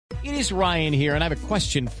It is Ryan here, and I have a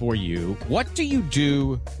question for you. What do you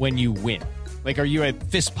do when you win? Like, are you a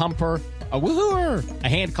fist pumper, a woohooer, a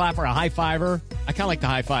hand clapper, a high fiver? I kind of like the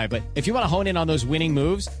high five, but if you want to hone in on those winning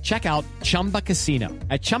moves, check out Chumba Casino.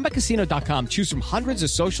 At ChumbaCasino.com, choose from hundreds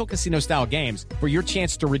of social casino-style games for your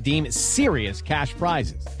chance to redeem serious cash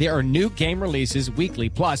prizes. There are new game releases weekly,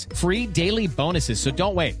 plus free daily bonuses. So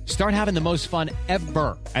don't wait. Start having the most fun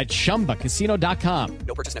ever at ChumbaCasino.com.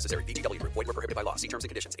 No purchase necessary. VGW Group. Void where prohibited by law. See terms and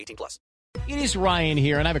conditions. 18+. It is Ryan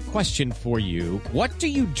here, and I have a question for you. What do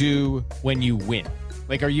you do when you win?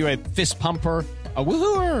 Like, are you a fist pumper, a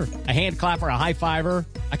woohooer, a hand clapper, a high fiver?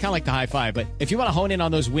 I kind of like the high five, but if you want to hone in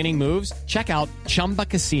on those winning moves, check out Chumba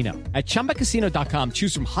Casino. At ChumbaCasino.com,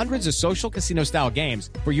 choose from hundreds of social casino-style games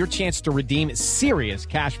for your chance to redeem serious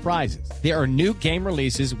cash prizes. There are new game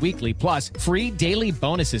releases weekly, plus free daily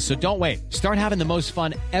bonuses. So don't wait. Start having the most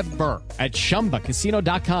fun ever at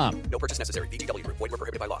ChumbaCasino.com. No purchase necessary. VGW Group. Void where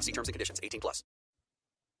prohibited by law. See terms and conditions. 18+.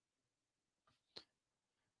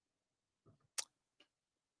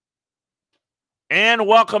 And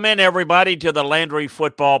welcome in, everybody, to the Landry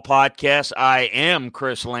Football Podcast. I am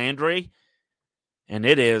Chris Landry, and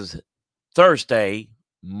it is Thursday,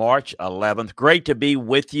 March 11th. Great to be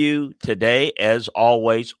with you today, as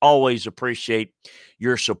always. Always appreciate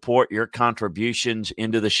your support, your contributions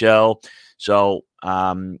into the show. So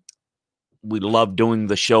we love doing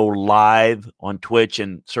the show live on Twitch,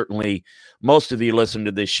 and certainly most of you listen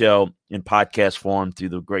to this show in podcast form through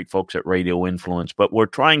the great folks at Radio Influence. But we're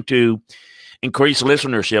trying to increase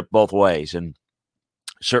listenership both ways, and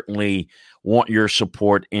certainly want your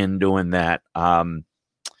support in doing that.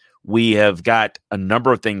 We have got a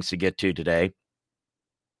number of things to get to today.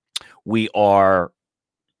 We got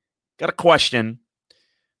a question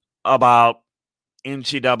about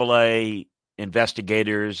NCAA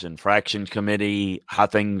investigators, infraction committee,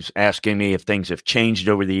 asking me if things have changed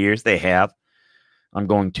over the years. They have. I'm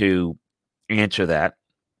going to answer that.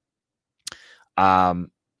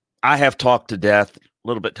 I have talked to death, a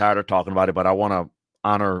little bit tired of talking about it, but I want to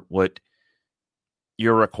honor what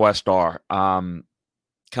your requests are. Kind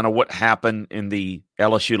of what happened in the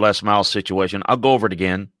LSU Les Miles situation. I'll go over it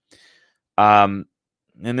again. And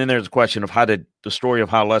then there's a question of the story of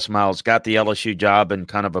how Les Miles got the LSU job and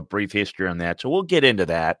kind of a brief history on that. So we'll get into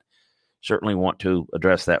that. Certainly want to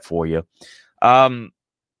address that for you.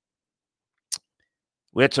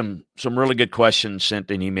 We had some really good questions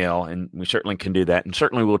sent in email, and we certainly can do that. And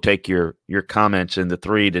certainly we'll take your comments in the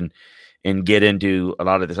thread and get into a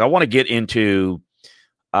lot of this. I want to get into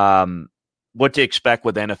what to expect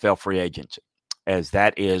with NFL free agency, as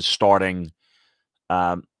that is starting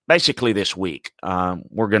basically this week.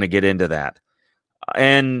 We're going to get into that.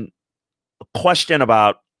 And a question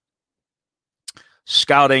about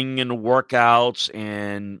scouting and workouts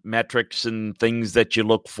and metrics and things that you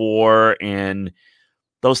look for, and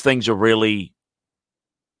those things are really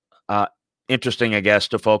interesting, I guess,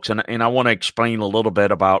 to folks. And I want to explain a little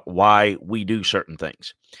bit about why we do certain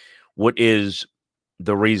things. What is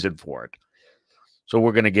the reason for it? So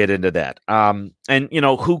we're going to get into that. And,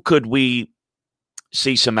 who could we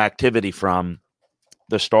see some activity from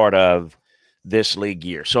the start of this league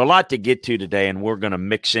year? So a lot to get to today, and we're going to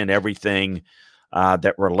mix in everything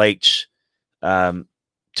that relates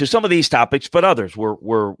to some of these topics, but others.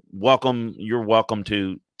 We're welcome. You're welcome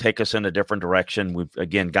to take us in a different direction. We've,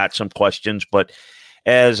 again, got some questions, but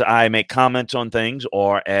as I make comments on things,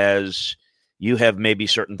 or as you have maybe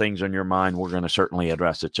certain things on your mind, we're going to certainly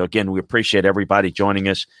address it. So again, we appreciate everybody joining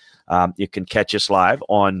us. You can catch us live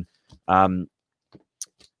on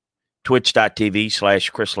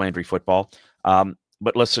twitch.tv/Chris Landry Football.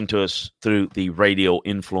 But listen to us through the Radio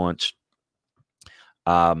Influence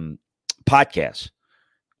podcast,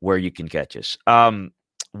 where you can catch us.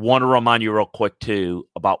 Want to remind you real quick, too,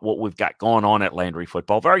 about what we've got going on at Landry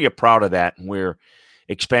Football. Very proud of that, and we're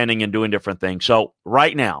expanding and doing different things. So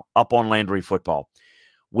right now, up on Landry Football,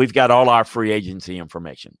 we've got all our free agency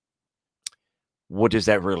information. What does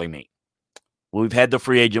that really mean? We've had the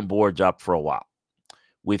free agent boards up for a while.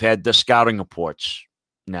 We've had the scouting reports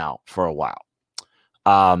now for a while.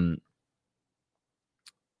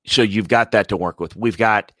 So you've got that to work with. We've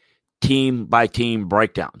got team-by-team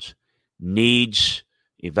breakdowns, needs,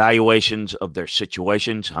 evaluations of their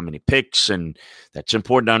situations, how many picks, and that's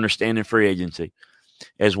important to understand in free agency,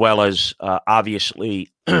 as well as,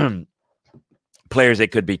 obviously, players they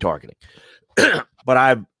could be targeting. But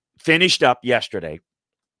I've finished up yesterday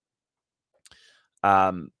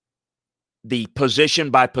the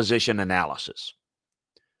position-by-position analysis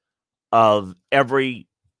of every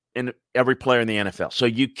player in the NFL. So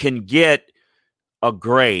you can get a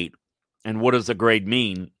grade. And what does the grade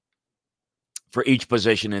mean for each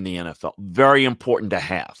position in the NFL. Very important to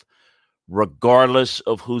have, regardless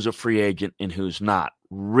of who's a free agent and who's not.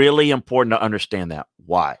 Really important to understand that.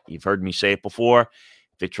 Why? You've heard me say it before.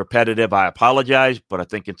 If it's repetitive, I apologize, but I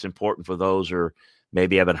think it's important for those who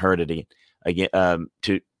maybe haven't heard it again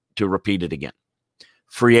to repeat it again.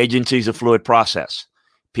 Free agency is a fluid process.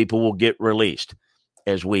 People will get released.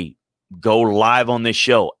 As we go live on this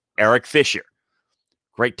show, Eric Fisher,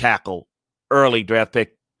 great tackle, early draft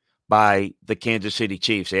pick by the Kansas City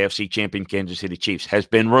Chiefs, AFC champion Kansas City Chiefs, has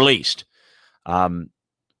been released.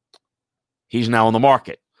 He's now on the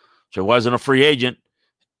market. So he wasn't a free agent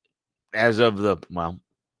as of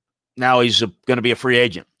now he's going to be a free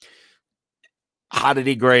agent. How did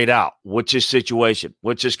he grade out? What's his situation?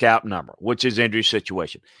 What's his cap number? What's his injury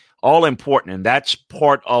situation? All important. And that's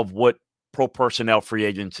part of what pro personnel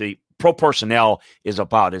is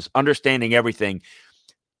about, is understanding everything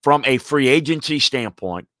from a free agency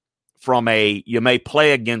standpoint, from a you may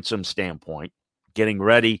play against them standpoint, getting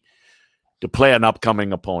ready to play an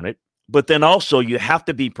upcoming opponent. But then also you have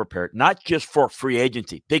to be prepared, not just for free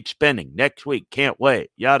agency, big spending next week, can't wait,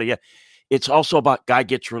 yada, yada. It's also about guy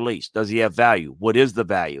gets released. Does he have value? What is the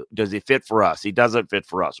value? Does he fit for us? He doesn't fit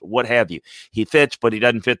for us. What have you? He fits, but he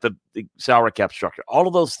doesn't fit the salary cap structure. All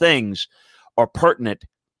of those things are pertinent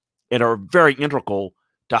and are very integral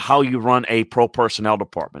to how you run a pro personnel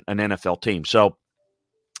department, an NFL team. So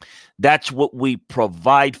that's what we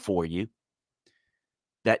provide for you,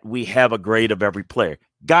 that we have a grade of every player.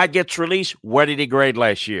 Guy gets released. Where did he grade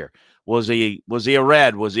last year? Was he a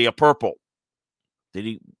red? Was he a purple? Did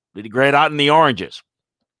he grade out in the oranges?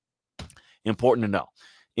 Important to know.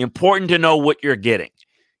 Important to know what you're getting.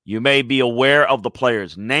 You may be aware of the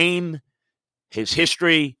player's name, his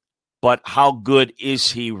history, but how good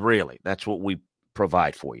is he really? That's what we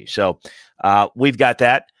provide for you. So we've got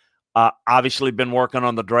that. Obviously been working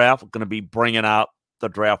on the draft. We're going to be bringing out the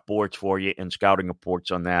draft boards for you and scouting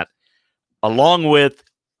reports on that, along with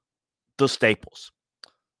the staples,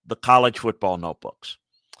 the college football notebooks,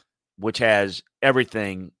 which has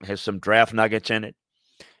everything, has some draft nuggets in it.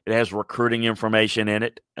 It has recruiting information in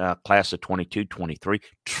it, class of 22, 23,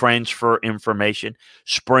 transfer information,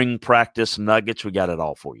 spring practice nuggets. We got it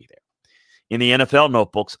all for you there. In the NFL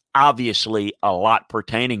notebooks, obviously a lot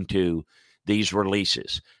pertaining to these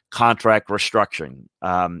releases, contract restructuring,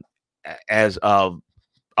 as of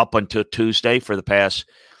up until Tuesday for the past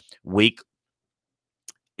week,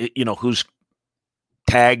 who's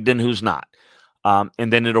tagged and who's not.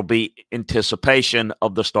 And then it'll be anticipation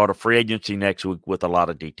of the start of free agency next week with a lot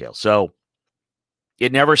of details. So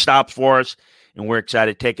it never stops for us, and we're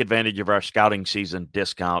excited to take advantage of our scouting season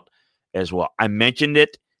discount as well. I mentioned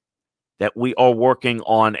it, that we are working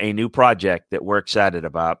on a new project that we're excited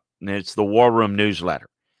about, and it's the War Room newsletter.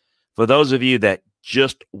 For those of you that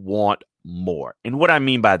just want more, and what I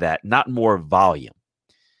mean by that, not more volume,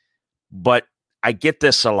 but I get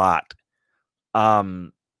this a lot.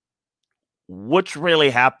 What's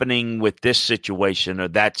really happening with this situation or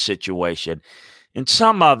that situation? And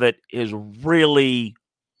some of it is really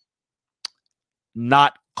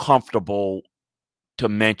not comfortable to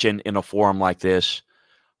mention in a forum like this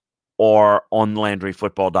or on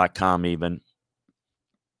LandryFootball.com even.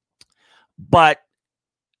 But,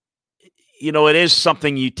 it is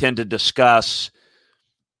something you tend to discuss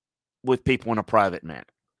with people in a private manner.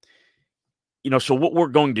 So what we're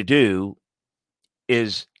going to do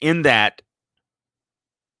is, in that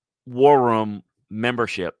War Room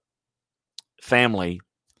membership family,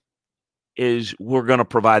 is we're going to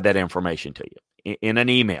provide that information to you in an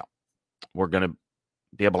email. We're going to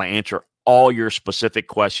be able to answer all your specific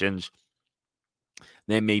questions.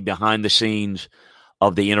 They may be behind the scenes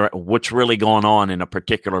of the what's really going on in a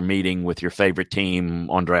particular meeting with your favorite team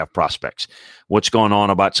on draft prospects. What's going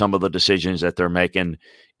on about some of the decisions that they're making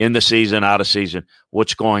in the season, out of season.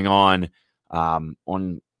 What's going on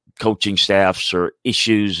coaching staffs or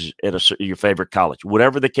issues at your favorite college,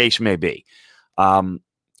 whatever the case may be. I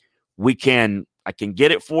can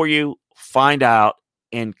get it for you, find out,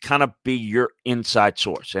 and kind of be your inside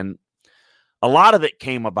source. And a lot of it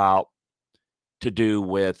came about to do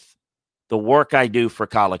with the work I do for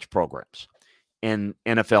college programs and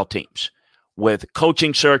NFL teams, with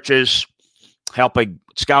coaching searches, helping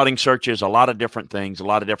scouting searches, a lot of different things, a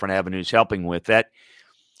lot of different avenues, helping with that.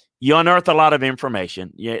 You unearth a lot of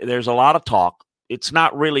information. There's a lot of talk. It's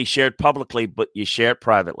not really shared publicly, but you share it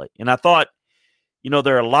privately. And I thought,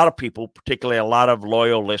 there are a lot of people, particularly a lot of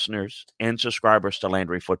loyal listeners and subscribers to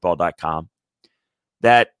LandryFootball.com,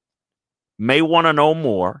 that may want to know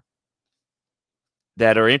more,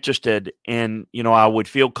 that are interested, and I would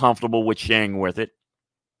feel comfortable with sharing with it.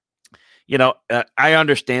 I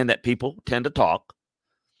understand that people tend to talk,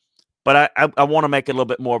 but I want to make it a little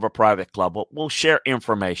bit more of a private club. We'll share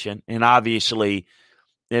information, and obviously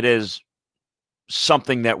it is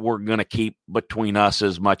something that we're going to keep between us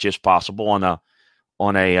as much as possible on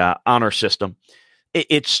a honor system.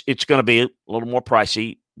 It's going to be a little more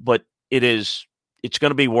pricey, but it's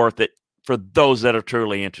going to be worth it for those that are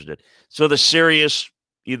truly interested. So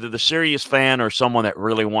either the serious fan or someone that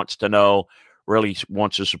really wants to know, really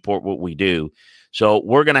wants to support what we do. So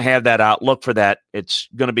we're going to have that out. Look for that. It's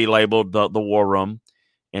going to be labeled the War Room.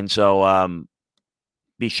 And so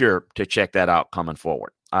be sure to check that out coming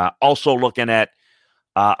forward. Also looking at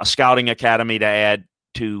a scouting academy to add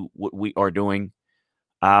to what we are doing.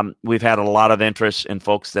 We've had a lot of interest in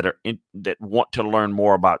folks that want to learn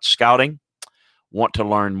more about scouting, want to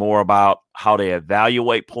learn more about how to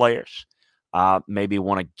evaluate players, maybe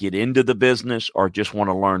want to get into the business or just want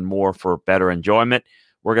to learn more for better enjoyment.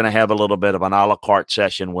 We're going to have a little bit of an a la carte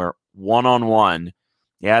session where one-on-one,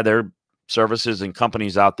 there are services and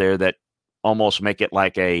companies out there that almost make it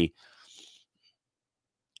like a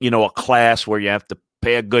class where you have to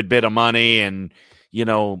pay a good bit of money and,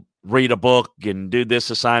 read a book and do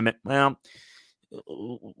this assignment. Well,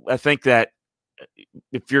 I think that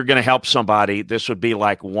if you're going to help somebody, this would be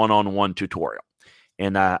like one-on-one tutorial.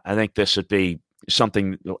 And I think this would be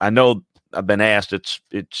something. I know I've been asked.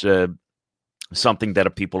 It's something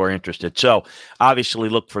that people are interested. So obviously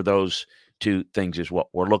look for those two things as well.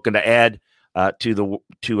 We're looking to add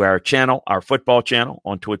to our channel, our football channel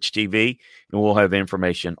on Twitch TV, and we'll have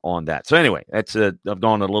information on that. So anyway, I've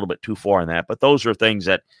gone a little bit too far in that, but those are things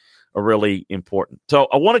that are really important. So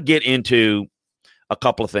I want to get into a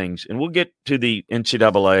couple of things, and we'll get to the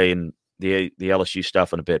NCAA and the LSU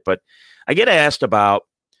stuff in a bit. But I get asked about,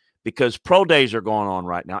 because pro days are going on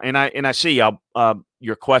right now, and I see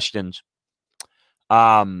your questions.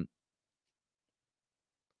 We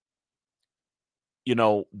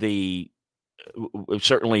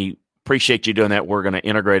certainly appreciate you doing that. We're going to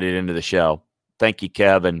integrate it into the show. Thank you,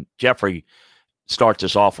 Kev. And Jeffrey starts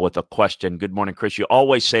us off with a question. Good morning, Chris. You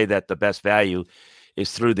always say that the best value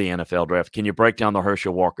is through the NFL draft. Can you break down the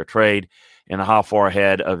Herschel Walker trade and how far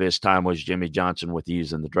ahead of his time was Jimmy Johnson with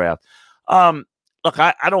using the draft? Look,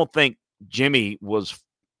 I don't think Jimmy was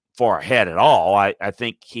far ahead at all. I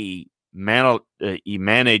think he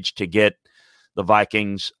managed to get the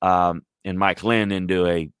Vikings and Mike Lynn into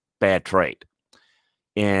a bad trade.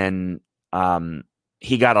 And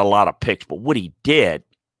he got a lot of picks. But what he did,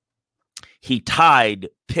 he tied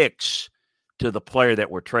picks to the player that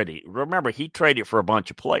were traded. Remember, he traded for a bunch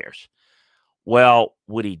of players. Well,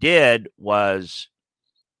 what he did was,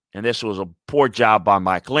 and this was a poor job by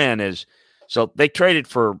Mike Lynn, so they traded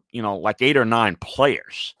for, like 8 or 9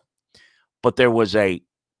 players. But there was a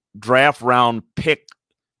draft round pick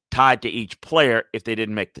tied to each player if they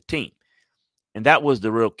didn't make the team. And that was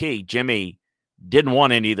the real key. Jimmy didn't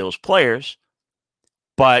want any of those players,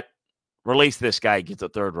 but release this guy, gets a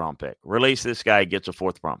 3rd round pick. Release this guy, gets a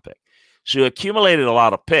 4th round pick. So he accumulated a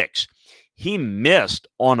lot of picks. He missed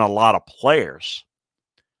on a lot of players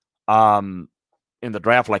in the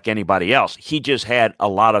draft like anybody else. He just had a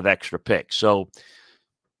lot of extra picks. So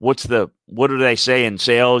what do they say in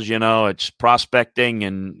sales? It's prospecting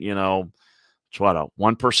and, it's what, a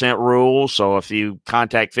 1% rule. So if you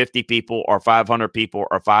contact 50 people or 500 people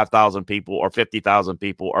or 5,000 people or 50,000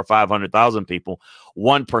 people or 500,000 people,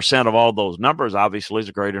 1% of all those numbers obviously is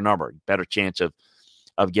a greater number, better chance of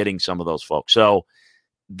getting some of those folks. So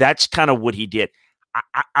that's kind of what he did.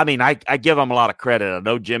 I give him a lot of credit. I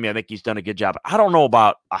know Jimmy, I think he's done a good job. I don't know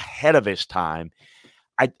about ahead of his time.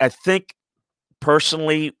 I think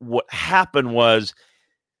personally what happened was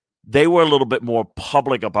they were a little bit more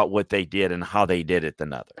public about what they did and how they did it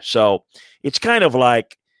than others. So it's kind of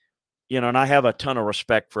like, and I have a ton of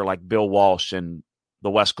respect for like Bill Walsh and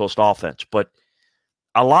the West Coast offense, but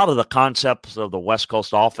a lot of the concepts of the West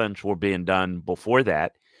Coast offense were being done before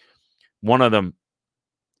that. One of the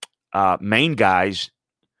main guys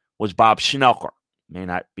was Bob Schnelker. May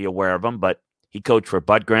not be aware of him, but he coached for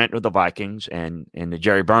Bud Grant of the Vikings and the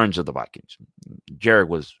Jerry Burns of the Vikings. Jerry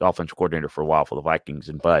was offensive coordinator for a while for the Vikings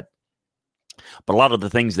and Bud. But a lot of the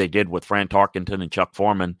things they did with Fran Tarkenton and Chuck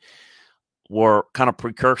Foreman were kind of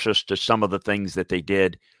precursors to some of the things that they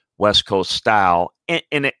did West Coast style.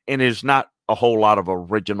 And there's not a whole lot of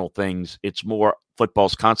original things. It's more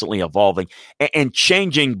football's constantly evolving and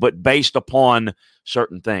changing, but based upon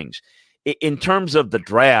certain things. In terms of the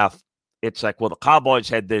draft, it's like, well, the Cowboys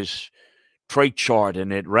had this trade chart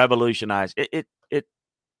and it revolutionized it.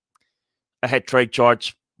 I had trade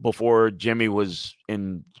charts before Jimmy was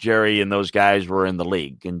in, Jerry and those guys were in the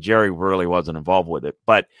league, and Jerry really wasn't involved with it.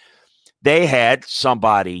 But they had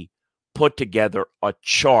somebody put together a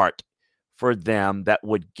chart for them that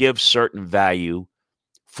would give certain value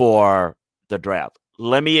for the draft.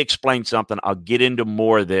 Let me explain something. I'll get into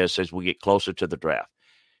more of this as we get closer to the draft.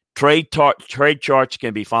 Trade charts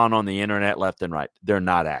can be found on the internet left and right. They're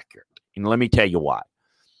not accurate. And let me tell you why.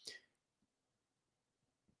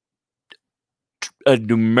 A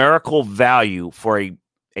numerical value for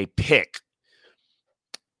a pick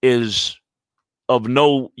is of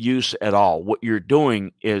no use at all. What you're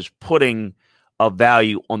doing is putting a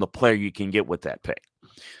value on the player you can get with that pick.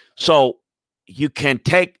 So you can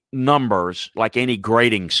take numbers like any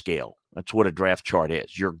grading scale. That's what a draft chart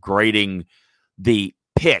is. You're grading the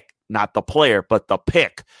pick, not the player, but the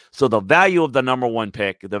pick. So the value of the number 1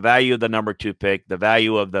 pick, the value of the number 2 pick, the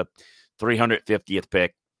value of the 350th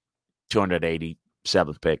pick,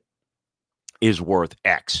 287th pick is worth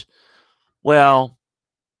X. Well,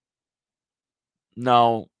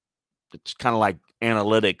 no, it's kind of like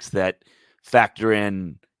analytics that factor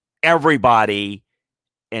in everybody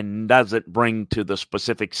and doesn't bring to the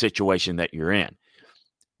specific situation that you're in.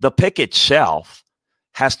 The pick itself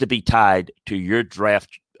has to be tied to your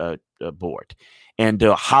draft board and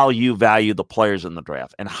to how you value the players in the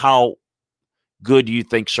draft and how good you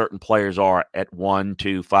think certain players are at 1,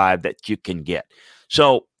 2, 5 that you can get.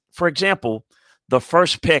 So, for example, the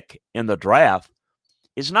first pick in the draft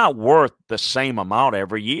is not worth the same amount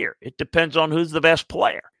every year. It depends on who's the best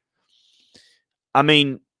player. I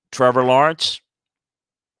mean, Trevor Lawrence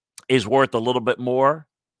is worth a little bit more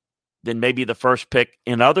than maybe the first pick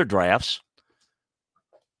in other drafts.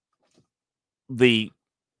 The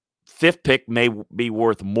 5th pick may be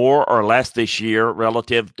worth more or less this year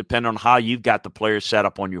relative, depending on how you've got the players set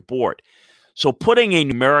up on your board. So putting a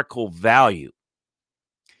numerical value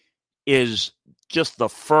is just the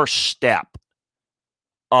first step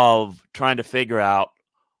of trying to figure out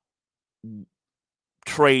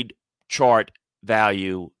trade chart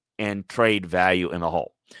value and trade value in the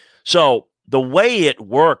whole. So the way it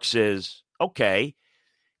works is, okay,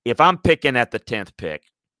 if I'm picking at the 10th pick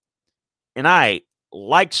and I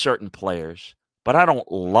like certain players, but I don't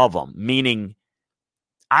love them, meaning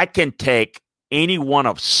I can take any one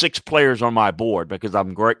of 6 players on my board because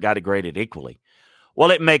I've got it graded equally.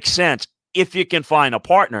 Well, it makes sense if you can find a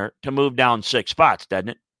partner to move down 6 spots, doesn't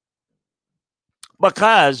it?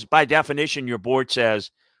 Because by definition, your board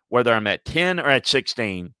says whether I'm at 10 or at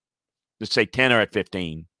 16, let's say 10 or at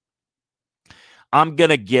 15, I'm going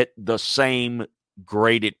to get the same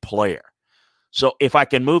graded player. So if I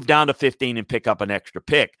can move down to 15 and pick up an extra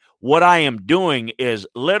pick, what I am doing is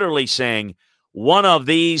literally saying one of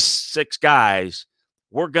these 6 guys,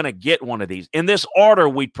 we're going to get one of these. In this order,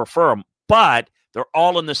 we'd prefer them, but they're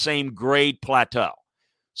all in the same grade plateau.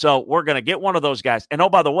 So we're going to get one of those guys. And oh,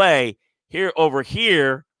 by the way, over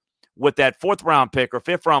here with that 4th round pick or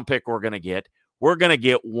 5th round pick we're going to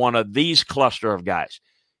get one of these cluster of guys.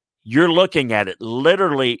 You're looking at it.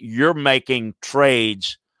 Literally, you're making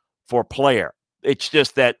trades for player. It's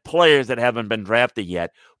just that players that haven't been drafted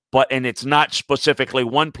yet, and it's not specifically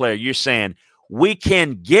one player. You're saying we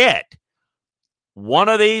can get one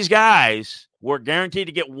of these guys. We're guaranteed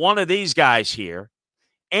to get one of these guys here,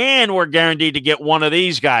 and we're guaranteed to get one of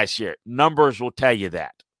these guys here. Numbers will tell you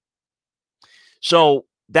that. So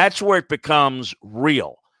that's where it becomes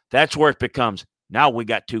real. That's where it becomes, now we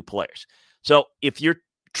got 2 players. So if you're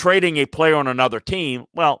trading a player on another team,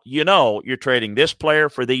 well, you're trading this player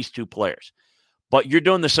for these 2 players. But you're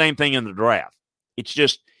doing the same thing in the draft. It's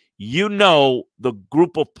just, the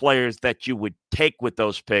group of players that you would take with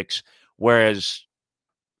those picks, whereas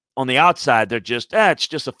on the outside, they're just, it's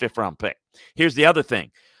just a 5th round pick. Here's the other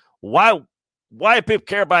thing. Why do people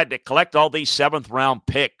care about to collect all these 7th round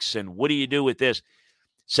picks? And what do you do with this?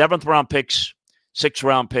 7th round picks, 6th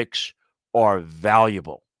round picks are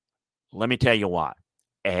valuable. Let me tell you why.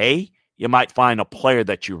 A, you might find a player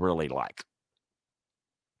that you really like.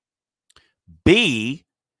 B,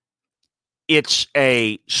 it's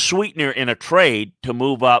a sweetener in a trade to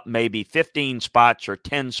move up maybe 15 spots or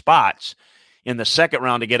 10 spots in the 2nd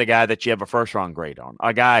round to get a guy that you have a 1st round grade on,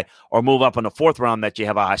 or move up in the 4th round that you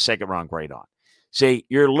have a high 2nd round grade on. See,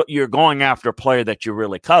 you're going after a player that you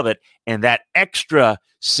really covet, and that extra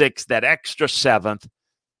 6th, that extra 7th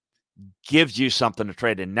gives you something to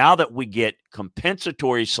trade. And now that we get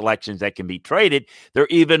compensatory selections that can be traded, they're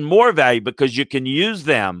even more valuable because you can use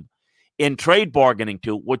them in trade bargaining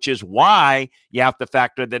too, which is why you have to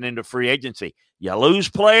factor that into free agency. You lose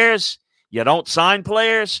players, you don't sign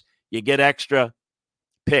players, you get extra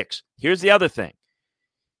picks. Here's the other thing.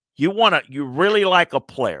 You really like a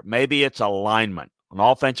player. Maybe it's a lineman, an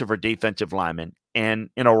offensive or defensive lineman.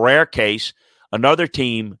 And in a rare case, another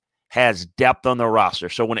team has depth on their roster.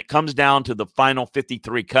 So when it comes down to the final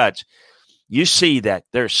 53 cuts, you see that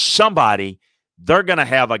there's somebody, they're going to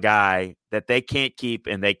have a guy that they can't keep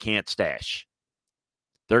and they can't stash.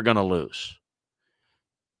 They're going to lose.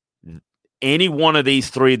 Any one of these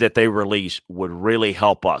three that they release would really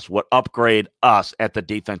help us, would upgrade us at the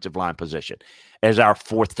defensive line position as our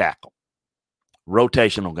fourth tackle,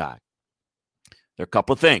 rotational guy. There are a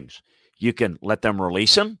couple of things. You can let them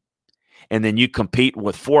release him, and then you compete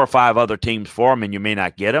with 4 or 5 other teams for them, and you may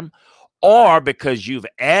not get them. Or because you've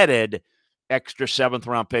added extra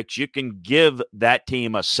 7th-round picks, you can give that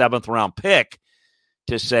team a 7th-round pick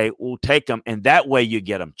to say, we'll take them, and that way you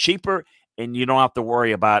get them cheaper, and you don't have to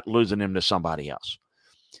worry about losing them to somebody else.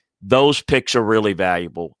 Those picks are really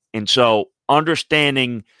valuable. And so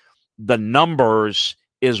understanding the numbers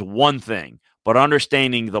is one thing, but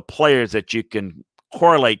understanding the players that you can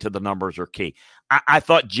correlate to the numbers are key. I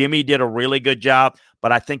thought Jimmy did a really good job,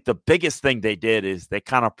 but I think the biggest thing they did is they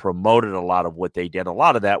kind of promoted a lot of what they did. A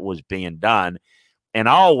lot of that was being done, and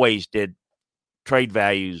I always did trade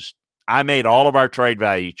values. I made all of our trade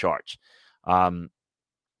value charts.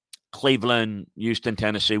 Cleveland, Houston,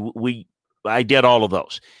 Tennessee, I did all of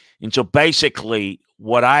those. And so basically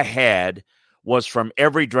what I had was from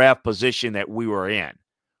every draft position that we were in,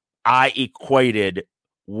 I equated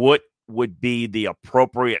what would be the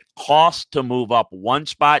appropriate cost to move up 1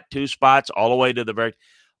 spot, 2 spots, all the way to the very,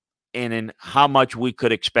 and in how much we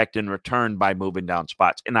could expect in return by moving down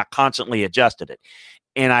spots. And I constantly adjusted it.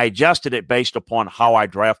 And I adjusted it based upon how our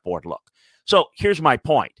draft board looked. So here's my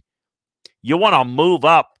point. You want to move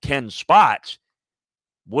up 10 spots.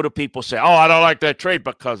 What do people say? Oh, I don't like that trade,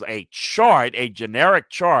 because a chart, a generic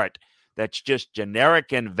chart that's just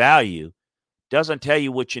generic in value, doesn't tell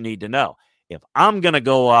you what you need to know. If I'm going to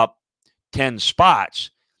go up 10 spots,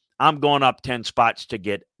 I'm going up 10 spots to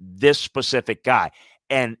get this specific guy.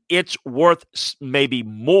 And it's worth maybe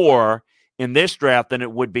more in this draft than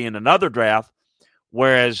it would be in another draft,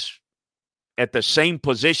 whereas at the same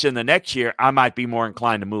position the next year, I might be more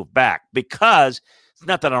inclined to move back, because it's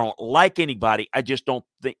not that I don't like anybody. I just don't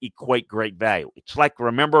equate great value. It's like,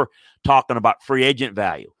 remember talking about free agent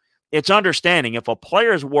value. It's understanding if a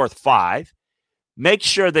player is worth 5, make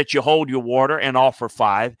sure that you hold your water and offer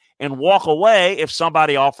 5 and walk away if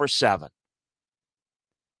somebody offers 7.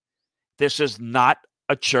 This is not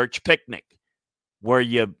a church picnic where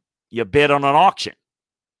you bid on an auction.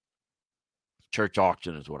 Church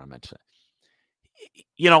auction is what I meant to say.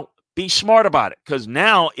 Be smart about it, because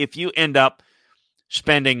now if you end up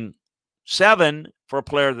spending 7 for a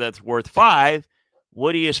player that's worth 5,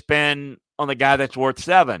 what do you spend on the guy that's worth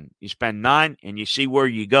 7? You spend 9, and you see where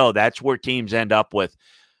you go. That's where teams end up with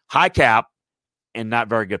high cap and not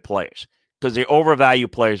very good players, because they overvalue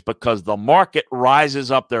players, because the market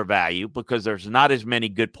rises up their value, because there's not as many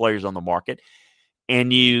good players on the market,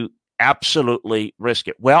 and you absolutely risk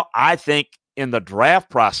it. Well, I think in the draft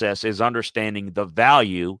process is understanding the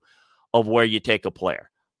value of where you take a player.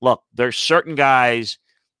 Look, there's certain guys,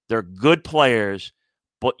 they're good players,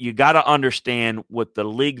 but you got to understand what the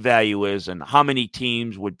league value is and how many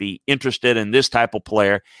teams would be interested in this type of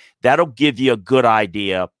player. That'll give you a good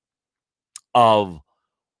idea of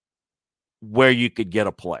where you could get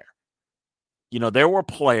a player. There were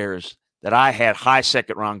players that I had high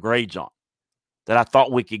second-round grades on that I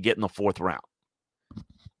thought we could get in the 4th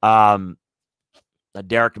round.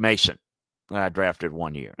 Derek Mason, I drafted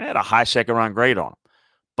 1 year. I had a high second-round grade on him.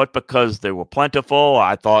 But because they were plentiful,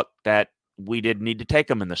 I thought that we didn't need to take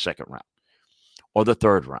them in the 2nd round or the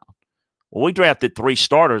 3rd round. Well, we drafted 3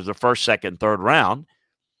 starters the 1st, 2nd, 3rd round,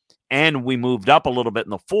 and we moved up a little bit in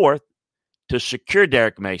the 4th to secure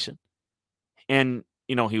Derek Mason. And,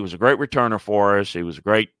 he was a great returner for us. He was a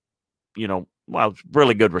great,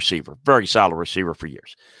 really good receiver, very solid receiver for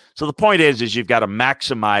years. So the point is you've got to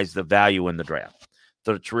maximize the value in the draft.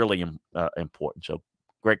 So it's really important. So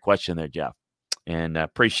great question there, Jeff. And I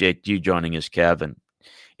appreciate you joining us, Kev. And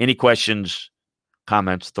any questions,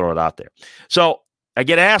 comments, throw it out there. So I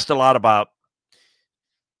get asked a lot about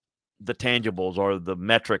the tangibles or the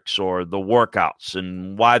metrics or the workouts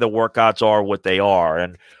and why the workouts are what they are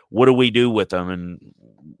and what do we do with them, and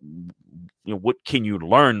what can you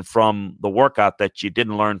learn from the workout that you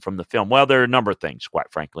didn't learn from the film? Well, there are a number of things,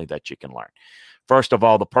 quite frankly, that you can learn. First of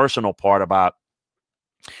all, the personal part about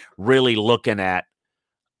really looking at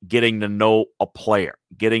getting to know a player,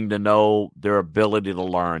 getting to know their ability to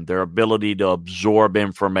learn, their ability to absorb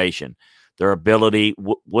information, their ability,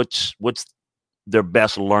 what's their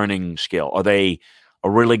best learning skill? Are they a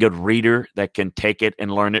really good reader that can take it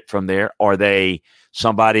and learn it from there? Are they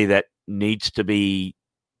somebody that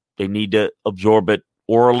they need to absorb it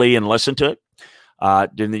orally and listen to it? Do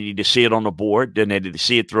they need to see it on the board? Do they need to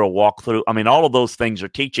see it through a walkthrough? I mean, all of those things are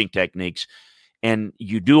teaching techniques, and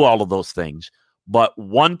you do all of those things. But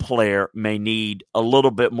one player may need a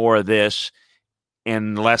little bit more of this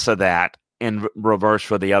and less of that in reverse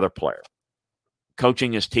for the other player.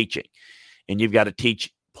 Coaching is teaching, and you've got to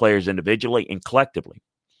teach players individually and collectively.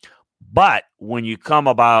 But when you come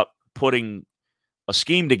about putting a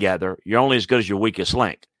scheme together, you're only as good as your weakest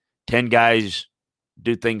link. 10 guys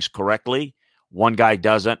do things correctly. One guy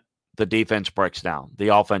doesn't. The defense breaks down. The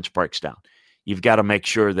offense breaks down. You've got to make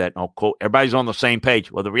sure that everybody's on the same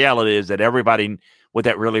page. Well, the reality is that what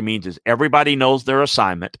that really means is everybody knows their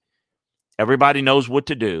assignment. Everybody knows what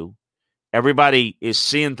to do. Everybody is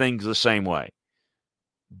seeing things the same way.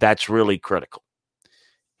 That's really critical.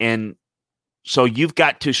 And so you've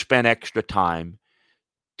got to spend extra time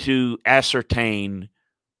to ascertain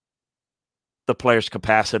the player's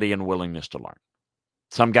capacity and willingness to learn.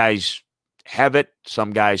 Some guys have it.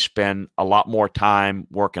 Some guys spend a lot more time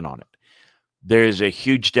working on it. There's a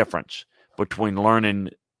huge difference between learning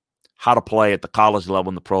how to play at the college level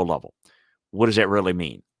and the pro level. What does that really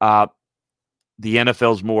mean? The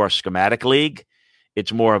NFL is more a schematic league.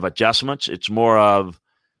 It's more of adjustments. It's more of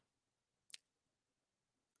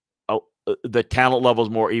the talent level is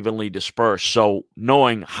more evenly dispersed. So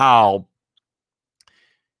knowing how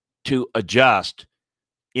to adjust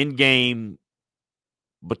in game,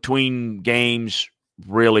 between games,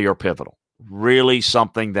 really are pivotal. Really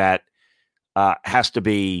something that has to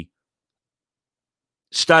be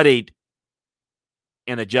studied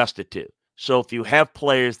and adjusted to. So if you have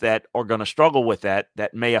players that are going to struggle with that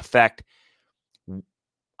may affect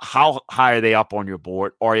how high are they up on your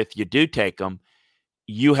board, or if you do take them,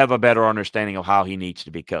 you have a better understanding of how he needs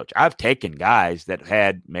to be coached. I've taken guys that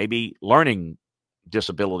had maybe learning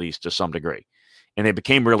disabilities to some degree, and they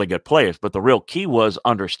became really good players. But the real key was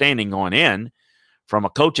understanding going in from a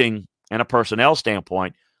coaching and a personnel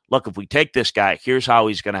standpoint. Look, if we take this guy, here's how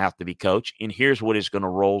he's going to have to be coached, and here's what his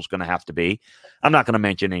role is going to have to be. I'm not going to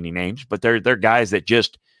mention any names, but they're guys that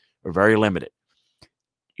just are very limited.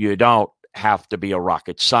 You don't have to be a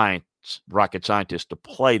rocket scientist to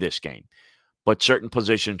play this game, but certain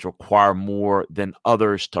positions require more than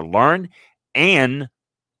others to learn, and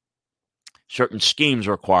certain schemes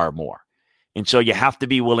require more. And so you have to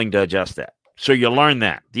be willing to adjust that. So you learn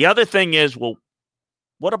that. The other thing is, well,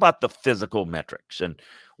 what about the physical metrics? And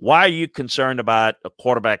why are you concerned about a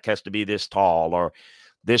quarterback has to be this tall or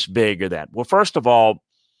this big or that? Well, first of all,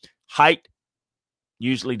 height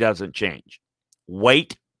usually doesn't change.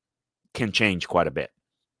 Weight can change quite a bit.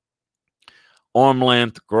 Arm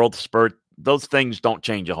length, growth spurt, those things don't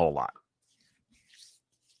change a whole lot.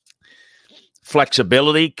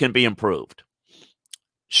 Flexibility can be improved.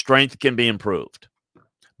 Strength can be improved.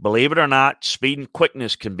 Believe it or not, speed and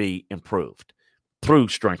quickness can be improved through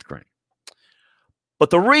strength training. But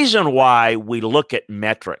the reason why we look at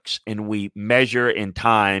metrics and we measure in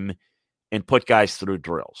time and put guys through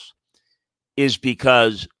drills is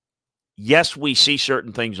because, yes, we see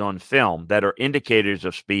certain things on film that are indicators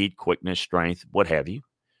of speed, quickness, strength, what have you.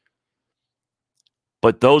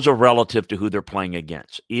 But those are relative to who they're playing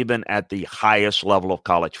against, even at the highest level of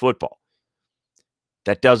college football.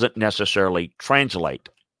 That doesn't necessarily translate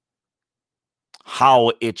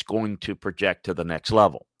how it's going to project to the next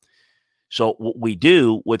level. So what we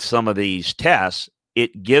do with some of these tests,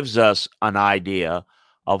 it gives us an idea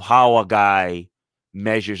of how a guy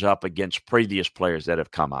measures up against previous players that have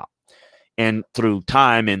come out. And through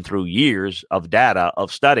time and through years of data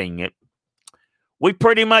of studying it, we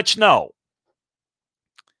pretty much know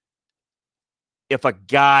if a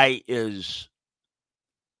guy is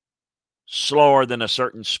slower than a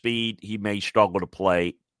certain speed, he may struggle to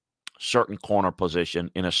play certain corner position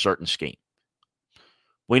in a certain scheme.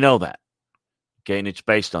 We know that. Okay, and it's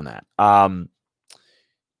based on that.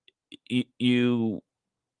 You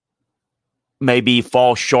maybe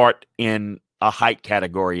fall short in a height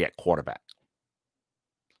category at quarterback.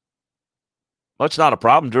 Well, it's not a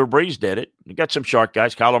problem. Drew Brees did it. You got some short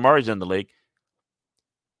guys. Kyler Murray's in the league.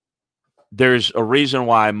 There's a reason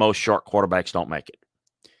why most short quarterbacks don't make it.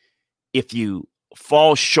 If you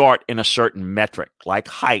fall short in a certain metric, like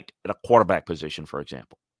height at a quarterback position, for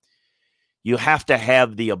example, you have to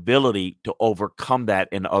have the ability to overcome that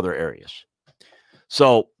in other areas.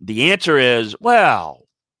 So the answer is, well,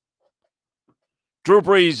 Drew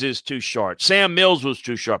Brees is too short. Sam Mills was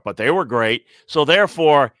too short, but they were great. So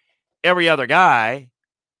therefore, every other guy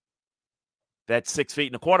that's 6 feet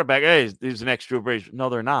in a quarterback, hey, there's the next Drew Brees. No,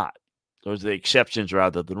 they're not. Those are the exceptions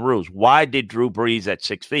rather than rules. Why did Drew Brees at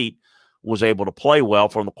 6 feet was able to play well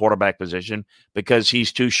from the quarterback position? Because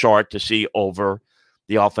he's too short to see over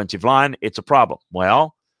the offensive line, it's a problem.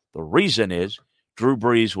 Well, the reason is Drew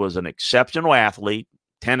Brees was an exceptional athlete,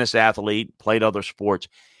 tennis athlete, played other sports,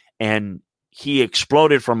 and he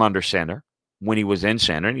exploded from under center when he was in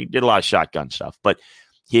center, and he did a lot of shotgun stuff, but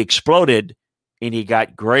he exploded and he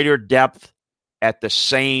got greater depth at the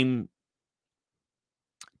same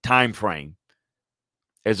time frame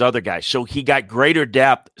as other guys. So he got greater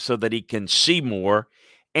depth so that he can see more,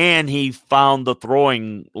 and he found the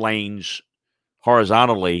throwing lanes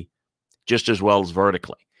horizontally just as well as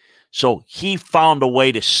vertically. So he found a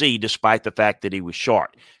way to see despite the fact that he was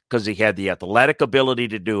short, because he had the athletic ability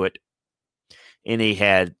to do it, and he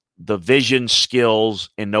had the vision skills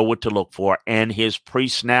and know what to look for, and his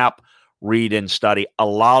pre-snap read and study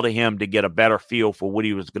allowed him to get a better feel for what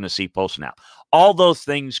he was going to see post-snap. All those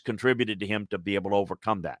things contributed to him to be able to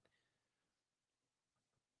overcome that.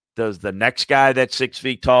 Does the next guy that's 6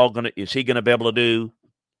 feet tall, is he going to be able to do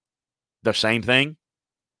the same thing?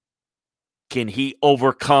 Can he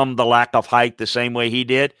overcome the lack of height the same way he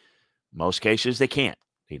did? Most cases they can't.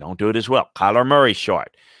 They don't do it as well. Kyler Murray's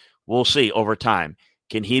short. We'll see over time.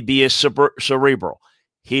 Can he be as cerebral?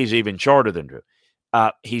 He's even shorter than Drew.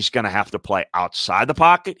 He's going to have to play outside the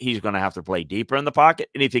pocket. He's going to have to play deeper in the pocket.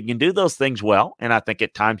 And if he can do those things well, and I think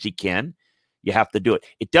at times he can, you have to do it.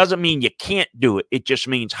 It doesn't mean you can't do it. It just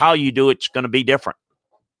means how you do it's going to be different.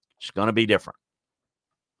 It's going to be different.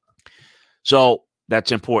 So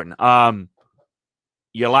that's important.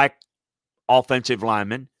 You like offensive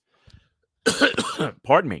linemen,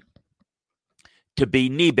 pardon me, to be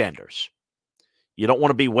knee benders. You don't want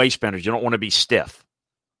to be waist benders. You don't want to be stiff.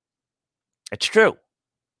 It's true.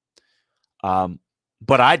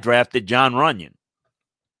 But I drafted Jon Runyan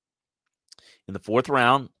in the 4th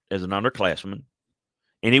round as an underclassman,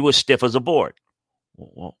 and he was stiff as a board.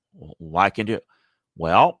 Well, why can you?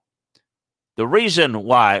 Well, the reason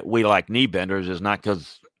why we like knee benders is not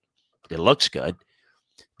because it looks good.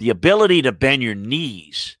 The ability to bend your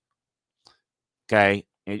knees, okay,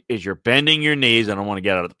 is you're bending your knees. I don't want to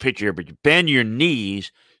get out of the picture here, but you bend your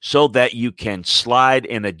knees so that you can slide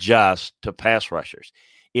and adjust to pass rushers.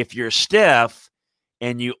 If you're stiff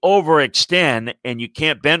and you overextend and you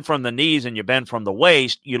can't bend from the knees and you bend from the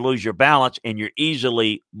waist, you lose your balance and you're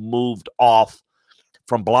easily moved off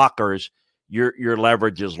from blockers. Your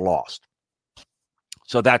leverage is lost.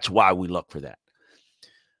 So that's why we look for that.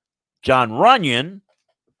 Jon Runyan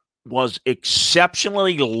was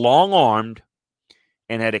exceptionally long-armed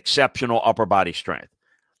and had exceptional upper body strength.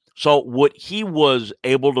 So what he was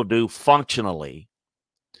able to do functionally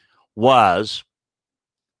was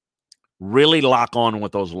really lock on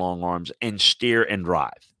with those long arms and steer and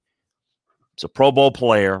drive. He's a Pro Bowl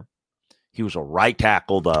player. He was a right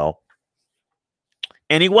tackle, though.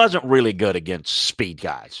 And he wasn't really good against speed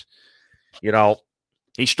guys. You know,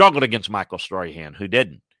 he struggled against Michael Strahan, who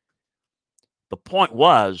didn't. The point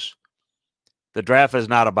was, the draft is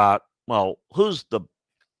not about, well, who's the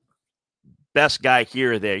best guy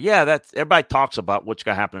here or there. Yeah, that's everybody talks about what's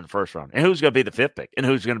going to happen in the first round and who's going to be the 5th pick and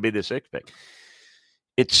who's going to be the 6th pick.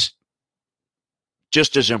 It's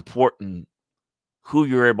just as important who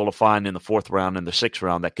you're able to find in the 4th round and the 6th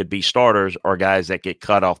round that could be starters or guys that get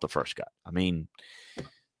cut off the first guy. I mean,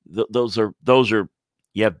 those are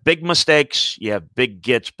you have big mistakes, you have big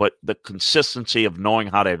gets, but the consistency of knowing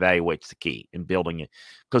how to evaluate is the key in building it,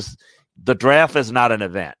 because the draft is not an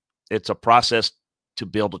event. It's a process to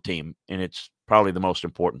build a team, and it's probably the most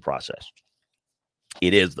important process.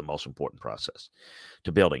 It is the most important process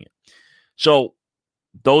to building it. So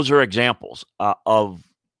those are examples of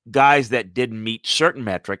guys that didn't meet certain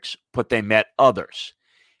metrics, but they met others.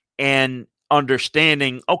 And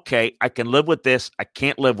understanding, okay, I can live with this, I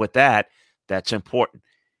can't live with that, that's important.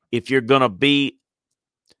 If you're going to be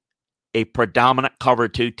a predominant cover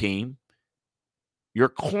 2 team, your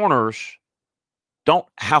corners don't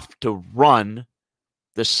have to run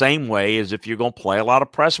the same way as if you're going to play a lot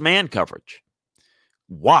of press man coverage.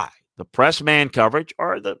 Why? The press man coverage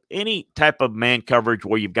or any type of man coverage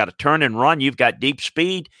where you've got to turn and run, you've got deep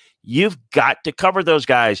speed, you've got to cover those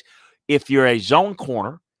guys. If you're a zone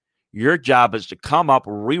corner, your job is to come up,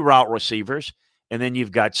 reroute receivers, and then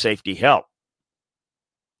you've got safety help.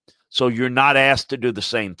 So you're not asked to do the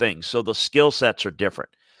same thing. So the skill sets are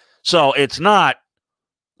different. So it's not,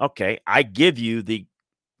 okay, I give you the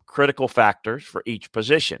critical factors for each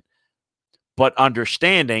position, but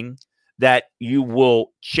understanding that you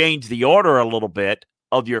will change the order a little bit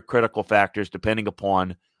of your critical factors depending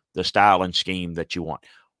upon the style and scheme that you want.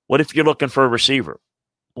 What if you're looking for a receiver?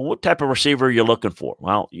 Well, what type of receiver are you looking for?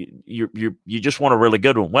 Well, you just want a really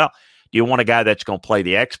good one. Well, do you want a guy that's going to play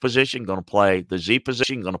the X position, going to play the Z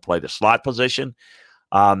position, going to play the slot position?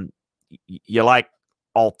 You like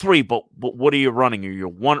all three, but what are you running? Are you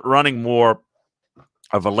running more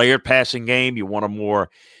of a layered passing game? You want to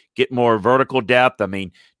get more vertical depth? I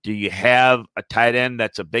mean, do you have a tight end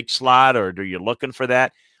that's a big slot, or are you looking for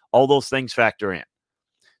that? All those things factor in.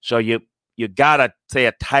 So you got to say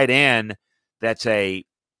a tight end that's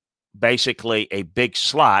basically a big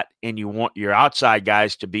slot, and you want your outside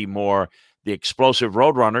guys to be more the explosive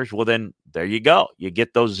road runners. Well, then there you go. You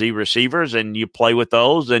get those Z receivers and you play with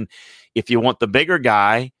those. And if you want the bigger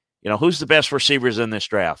guy, who's the best receivers in this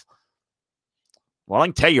draft? Well, I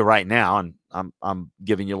can tell you right now, and I'm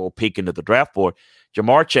giving you a little peek into the draft board.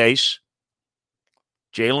 Ja'Marr Chase,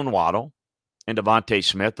 Jalen Waddle, and Devontae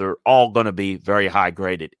Smith are all going to be very high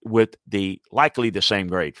graded with likely the same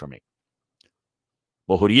grade for me.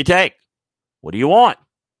 Well, who do you take? What do you want?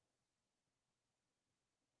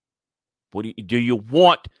 Do you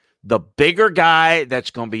want the bigger guy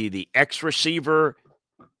that's going to be the X receiver?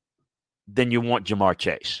 Then you want Ja'Marr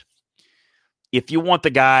Chase. If you want the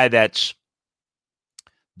guy that's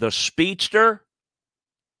the speedster,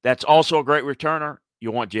 that's also a great returner,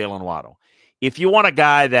 you want Jalen Waddle. If you want a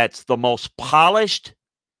guy that's the most polished,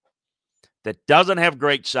 that doesn't have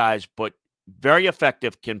great size, but very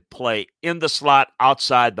effective, can play in the slot,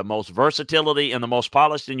 outside, the most versatility and the most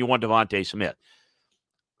polished, then you want Devontae Smith.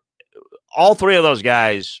 All three of those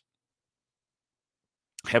guys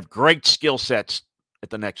have great skill sets at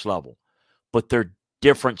the next level, but they're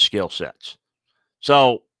different skill sets.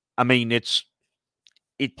 So, I mean,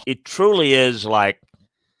 it truly is like,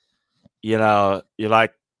 you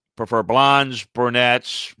prefer blondes,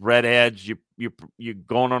 brunettes, redheads. You're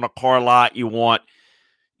going on a car lot. You want,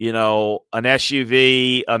 an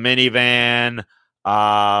SUV, a minivan,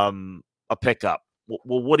 a pickup.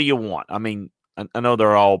 Well, what do you want? I mean, I know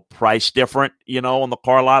they're all priced different, on the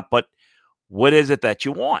car lot, but what is it that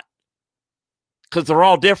you want? Because they're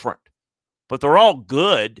all different, but they're all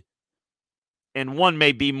good. And one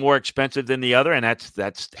may be more expensive than the other, and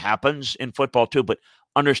that's happens in football too. But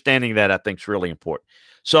understanding that, I think, is really important.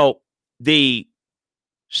 So the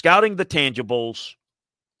scouting the tangibles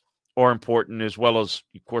are important, as well as,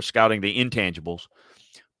 of course, scouting the intangibles.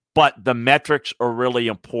 But the metrics are really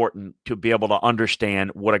important to be able to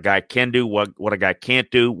understand what a guy can do, what a guy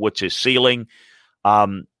can't do, what's his ceiling.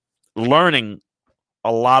 Learning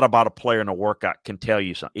a lot about a player in a workout can tell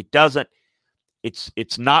you something.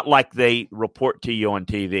 It's not like they report to you on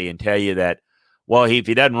TV and tell you that, well, if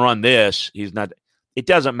he doesn't run this, he's not. It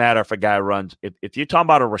doesn't matter if a guy runs. If you're talking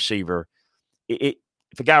about a receiver,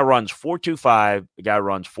 if a guy runs 4.25, a guy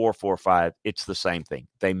runs 4.45, it's the same thing.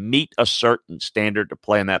 They meet a certain standard to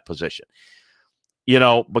play in that position.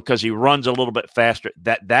 Because he runs a little bit faster.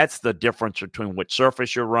 That's the difference between what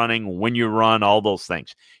surface you're running, when you run, all those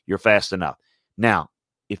things. You're fast enough. Now,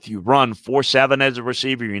 if you run 4.7 as a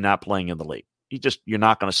receiver, you're not playing in the league. You're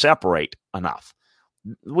not going to separate enough.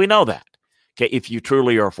 We know that. Okay, if you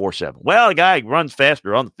truly are 4.7. Well, the guy runs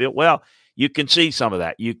faster on the field. Well, you can see some of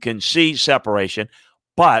that. You can see separation.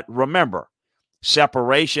 But remember,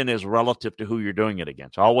 separation is relative to who you're doing it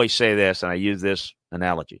against. I always say this, and I use this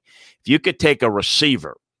analogy. If you could take a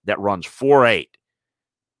receiver that runs 4.8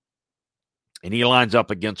 and he lines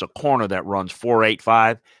up against a corner that runs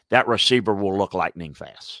 4.85, that receiver will look lightning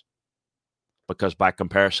fast, because by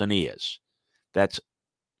comparison he is. That's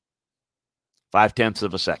 0.5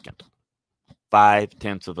 of a second.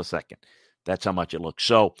 0.5 of a second. That's how much it looks.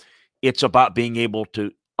 So it's about being able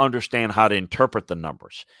to understand how to interpret the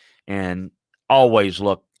numbers, and always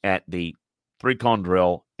look at the 3-cone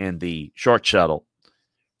drill and the short shuttle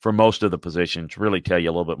for most of the positions. Really tell you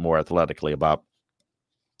a little bit more athletically about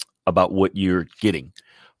what you're getting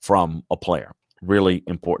from a player. Really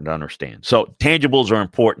important to understand. So tangibles are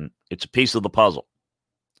important. It's a piece of the puzzle,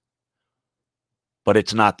 but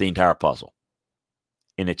it's not the entire puzzle.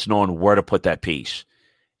 And it's knowing where to put that piece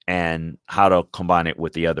and how to combine it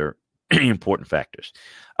with the other important factors.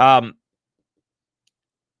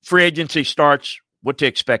 Free agency starts. What to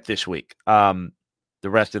expect this week, the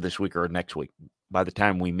rest of this week or next week. By the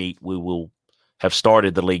time we meet, we will have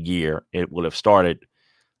started the league year. It will have started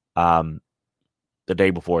the day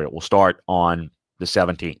before. It will start on the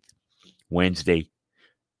 17th, Wednesday,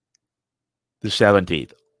 the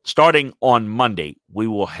 17th. Starting on Monday, we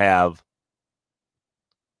will have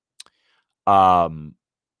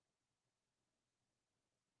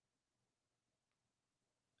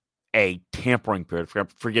a tampering period.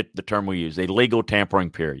 Forget the term we use, a legal tampering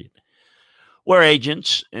period, where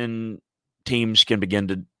agents and teams can begin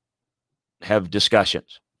to have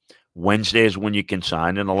discussions. Wednesday is when you can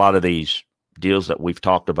sign, and a lot of these deals that we've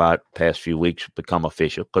talked about past few weeks become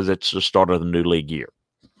official because it's the start of the new league year.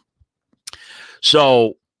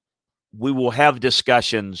 So we will have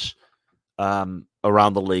discussions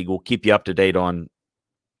around the league. We'll keep you up to date on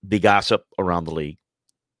the gossip around the league.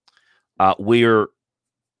 We're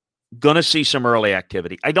going to see some early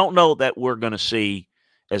activity. I don't know that we're going to see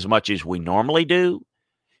as much as we normally do,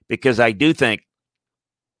 because I do think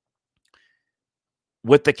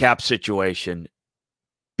with the cap situation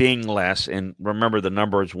being less, and remember the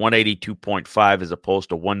number is 182.5 as opposed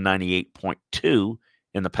to 198.2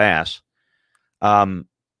 in the past, I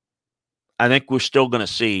think we're still going to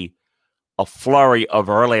see a flurry of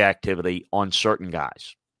early activity on certain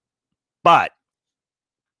guys. But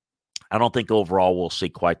I don't think overall we'll see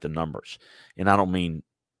quite the numbers. And I don't mean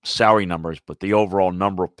salary numbers, but the overall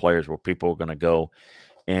number of players where people are going to go.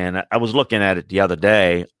 And I was looking at it the other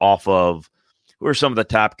day off of who are some of the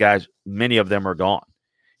top guys. Many of them are gone.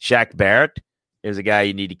 Shaq Barrett is a guy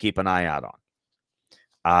you need to keep an eye out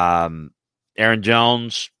on. Aaron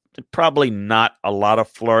Jones, probably not a lot of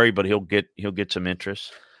flurry, but he'll get some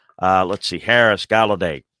interest. Let's see. Harris,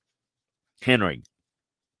 Galladay, Henry,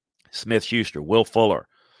 Smith-Schuster, Will Fuller,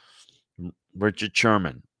 Richard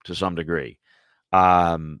Sherman to some degree,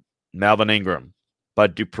 Melvin Ingram,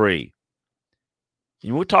 Bud Dupree.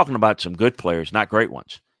 And we're talking about some good players, not great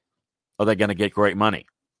ones. Are they going to get great money?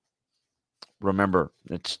 Remember,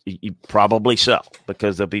 you probably so,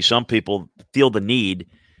 because there'll be some people feel the need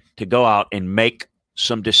to go out and make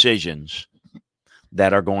some decisions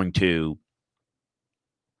that are going to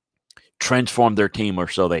transform their team, or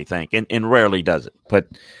so they think, and rarely does it. But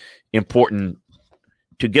important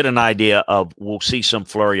to get an idea of, we'll see some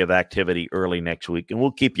flurry of activity early next week, and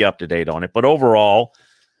we'll keep you up to date on it. But overall,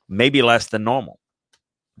 maybe less than normal,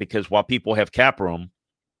 because while people have cap room,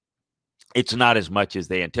 it's not as much as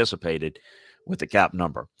they anticipated with the cap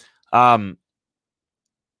number. Want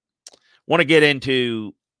to get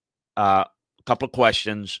into a couple of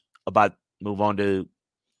questions about, move on to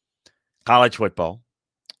college football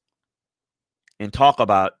and talk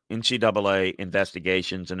about NCAA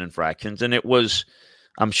investigations and infractions. And it was,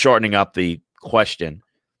 I'm shortening up the question,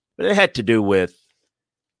 but it had to do with,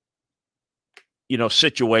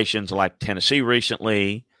 situations like Tennessee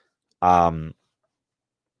recently,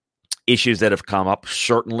 issues that have come up,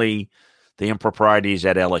 certainly the improprieties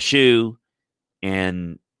at LSU,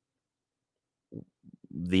 and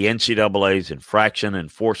the NCAA's infraction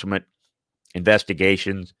enforcement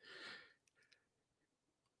investigations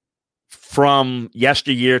from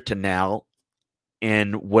yesteryear to now,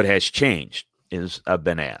 and what has changed is, I've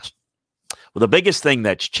been asked. Well, the biggest thing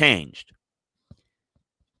that's changed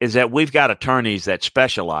is that we've got attorneys that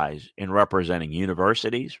specialize in representing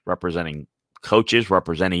universities, representing coaches,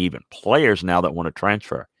 representing even players now that want to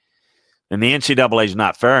transfer. And the NCAA is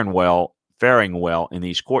not faring well in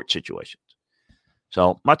these court situations.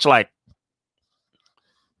 So much like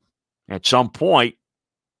at some point,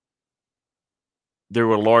 there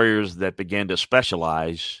were lawyers that began to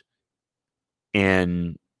specialize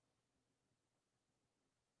in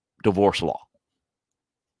divorce law.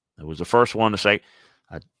 It was the first one to say,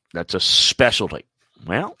 that's a specialty.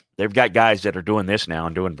 Well, they've got guys that are doing this now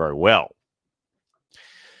and doing very well.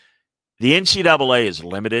 The NCAA is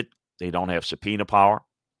limited. They don't have subpoena power.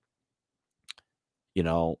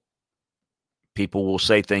 People will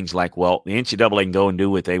say things like, well, the NCAA can go and do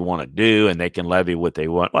what they want to do, and they can levy what they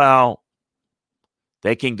want. Well,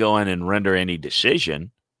 they can go in and render any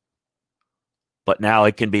decision, but now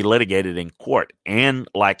it can be litigated in court and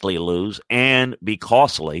likely lose and be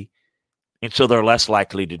costly, and so they're less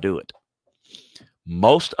likely to do it.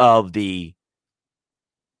 Most of the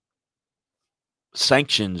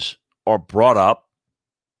sanctions are brought up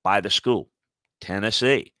by the school.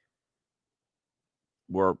 Tennessee,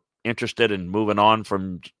 we're interested in moving on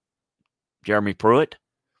from Jeremy Pruitt.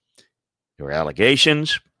 There were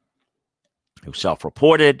allegations. Who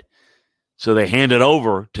self-reported. So they hand it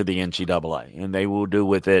over to the NCAA, and they will do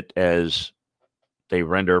with it as they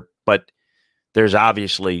render. But there's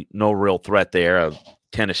obviously no real threat there of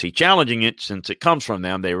Tennessee challenging it, since it comes from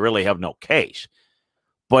them. They really have no case.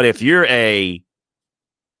 But if you're a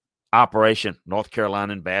operation, North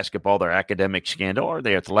Carolina in basketball, their academic scandal, or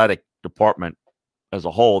the athletic department as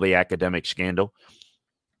a whole, the academic scandal,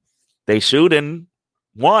 they sued and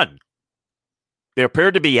won. There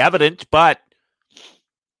appeared to be evidence, but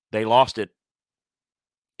they lost it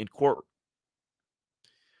in court.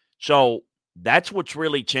 So that's what's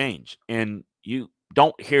really changed. And you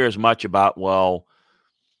don't hear as much about, well,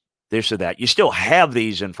 this or that. You still have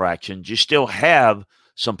these infractions. You still have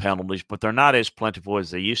some penalties, but they're not as plentiful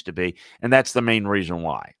as they used to be. And that's the main reason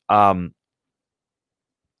why.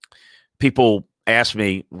 People asked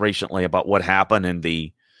me recently about what happened in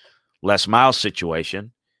the Les Miles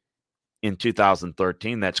situation. in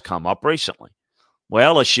 2013 that's come up recently.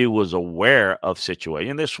 Well, LSU was aware of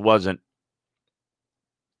situation. This wasn't,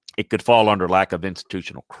 it could fall under lack of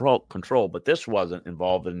institutional control, but this wasn't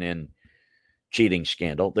involved in cheating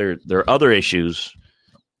scandal. There are other issues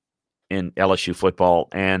in LSU football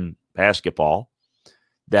and basketball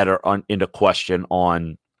that are into question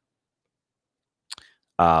on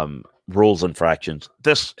rules infractions.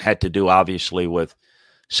 This had to do, obviously, with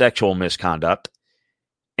sexual misconduct.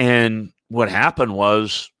 And what happened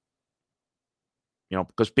was,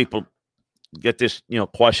 because people get this,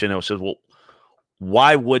 question that says, well,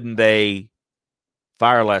 why wouldn't they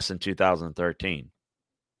fire Les in 2013?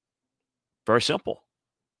 Very simple.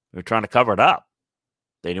 They're trying to cover it up.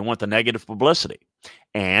 They didn't want the negative publicity.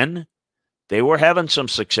 And they were having some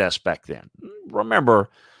success back then. Remember,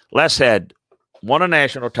 Les had won a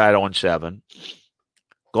national title in 2007,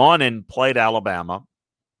 gone and played Alabama,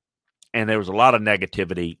 and there was a lot of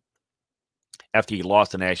negativity after he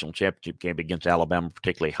lost the national championship game against Alabama,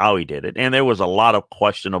 particularly how he did it. And there was a lot of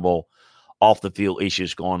questionable off-the-field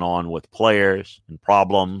issues going on with players and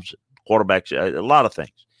problems, quarterbacks, a lot of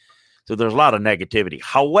things. So there's a lot of negativity.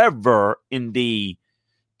 However, in the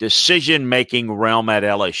decision-making realm at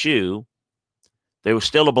LSU, there was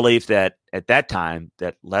still a belief that at that time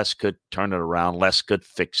that Les could turn it around, Les could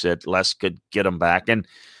fix it, Les could get them back. And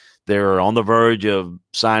they were on the verge of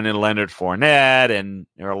signing Leonard Fournette, and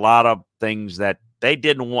there are a lot of things that they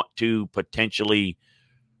didn't want to potentially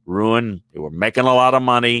ruin. They were making a lot of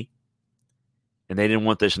money, and they didn't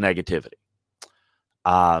want this negativity.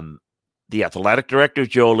 The athletic director,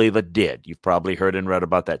 Joe Oliva, did. You've probably heard and read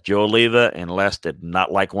about that. Joe Oliva and Les did not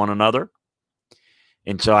like one another.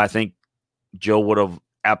 And so I think Joe would have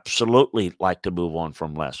absolutely liked to move on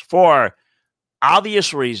from Les for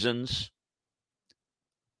obvious reasons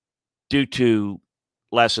due to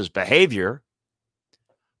Les's behavior,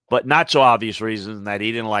 but not so obvious reasons that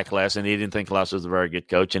he didn't like Les and he didn't think Les was a very good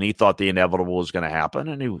coach and he thought the inevitable was going to happen,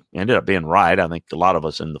 and he ended up being right. I think a lot of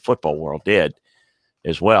us in the football world did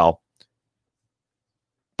as well.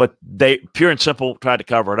 But they, pure and simple, tried to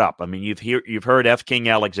cover it up. I mean, you've heard F. King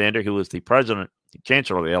Alexander, who was the president,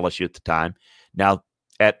 chancellor of the LSU at the time, now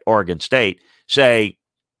at Oregon State, say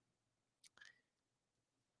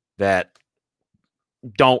that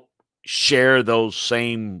don't share those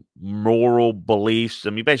same moral beliefs. I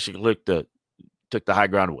mean, basically took the high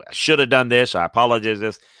ground. I should have done this. I apologize.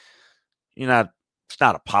 This, it's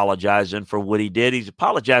not apologizing for what he did. He's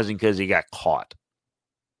apologizing because he got caught.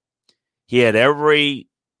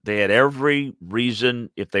 They had every reason,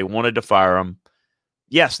 if they wanted to fire him.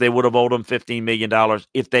 Yes, they would have owed him $15 million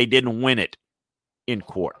if they didn't win it in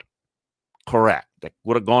court. Correct. They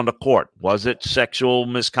would have gone to court. Was it sexual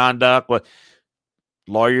misconduct? Well,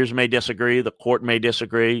 lawyers may disagree. The court may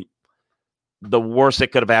disagree. The worst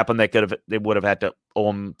that could have happened, they would have had to owe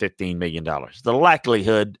him $15 million. The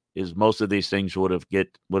likelihood is most of these things would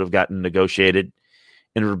have gotten negotiated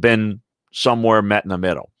and have been somewhere met in the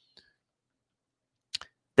middle.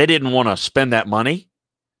 They didn't want to spend that money.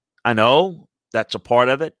 I know that's a part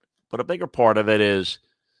of it, but a bigger part of it is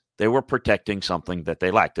they were protecting something that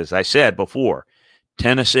they liked. As I said before,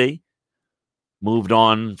 Tennessee moved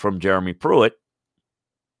on from Jeremy Pruitt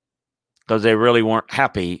because they really weren't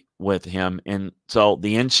happy with him. And so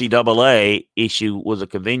the NCAA issue was a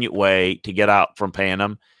convenient way to get out from paying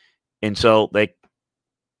him. And so that's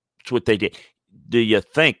what they did. Do you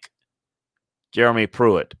think Jeremy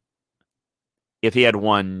Pruitt, if he had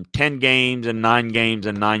won 10 games and 9 games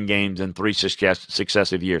and 9 games in 3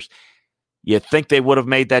 successive years, you think they would have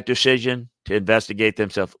made that decision to investigate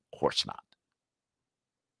themselves? Of course not.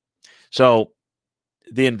 So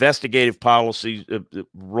the investigative policies,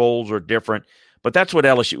 roles are different, but that's what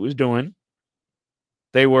LSU was doing.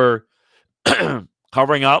 They were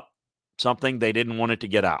covering up something they didn't want it to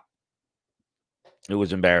get out. It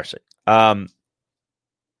was embarrassing.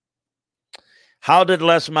 How did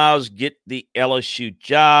Les Miles get the LSU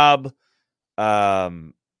job? How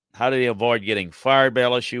did he avoid getting fired by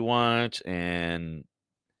LSU once? And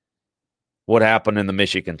what happened in the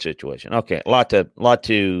Michigan situation? Okay, a lot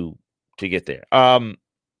to get there.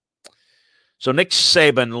 So Nick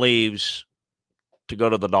Saban leaves to go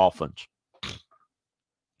to the Dolphins.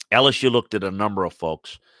 LSU looked at a number of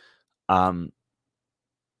folks.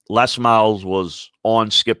 Les Miles was on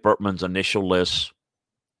Skip Bertman's initial list.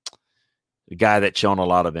 The guy that's shown a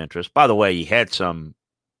lot of interest. By the way, he had some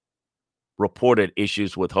reported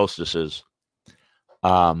issues with hostesses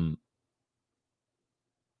at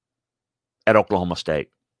Oklahoma State.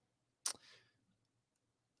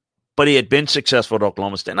 But he had been successful at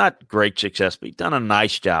Oklahoma State. Not great success, but he'd done a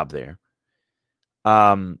nice job there.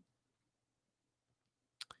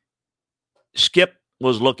 Skip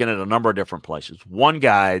was looking at a number of different places. One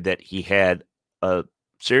guy that he had a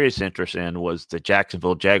serious interest in was the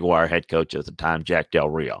Jacksonville Jaguar head coach at the time, Jack Del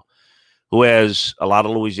Rio, who has a lot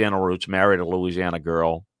of Louisiana roots, married a Louisiana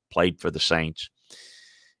girl, played for the Saints.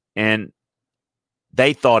 And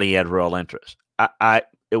they thought he had real interest.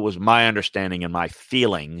 It was my understanding and my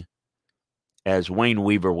feeling, as Wayne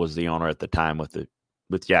Weaver was the owner at the time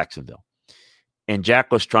with Jacksonville. And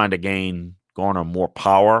Jack was trying to garner more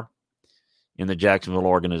power in the Jacksonville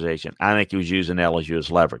organization. I think he was using LSU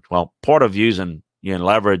as leverage. Well, part of using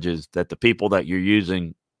leverage is that the people that you're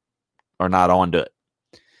using are not onto it.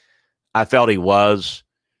 I felt he was.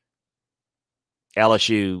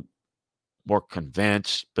 LSU more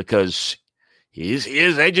convinced because his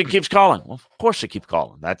agent keeps calling. Well, of course they keep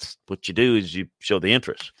calling. That's what you do, is you show the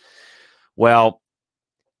interest. Well,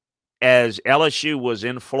 as LSU was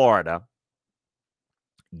in Florida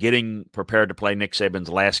getting prepared to play Nick Saban's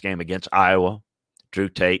last game against Iowa, Drew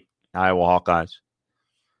Tate, Iowa Hawkeyes,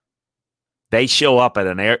 they show up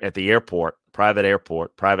at the airport,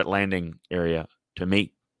 private landing area to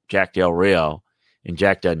meet Jack Del Rio, and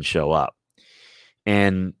Jack doesn't show up.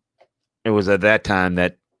 And it was at that time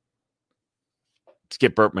that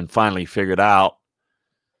Skip Bertman finally figured out.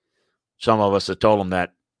 Some of us had told him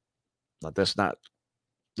that this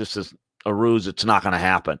is a ruse. It's not going to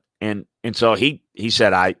happen. And so he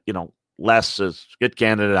said, Les is a good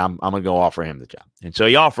candidate. I'm going to go offer him the job. And so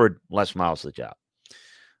he offered Les Miles the job.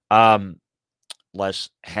 Les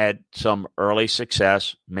had some early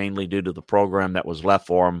success, mainly due to the program that was left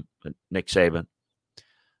for him, Nick Saban.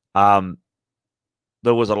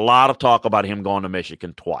 There was a lot of talk about him going to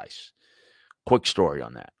Michigan twice. Quick story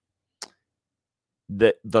on that.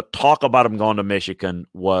 The talk about him going to Michigan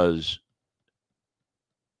was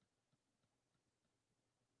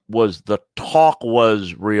the talk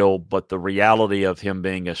was real, but the reality of him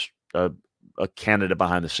being a candidate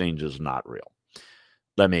behind the scenes is not real.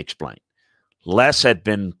 Let me explain. Les had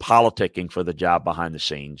been politicking for the job behind the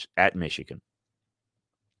scenes at Michigan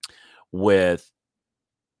with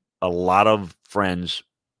a lot of friends,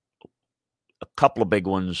 a couple of big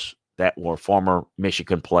ones that were former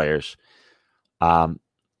Michigan players,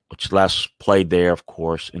 which Les played there, of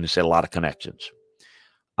course, and he had a lot of connections.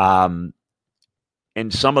 And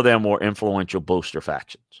some of them were influential booster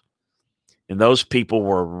factions. And those people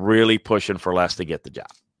were really pushing for Les to get the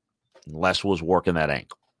job. And Les was working that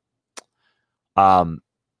angle.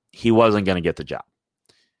 He wasn't going to get the job.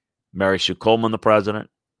 Mary Sue Coleman, the president,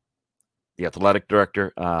 the athletic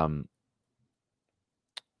director,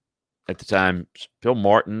 at the time, Bill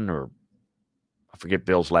Martin, or I forget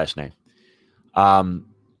Bill's last name,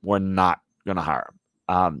 were not going to hire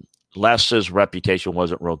him. Les's reputation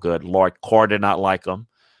wasn't real good. Lloyd Carr did not like him.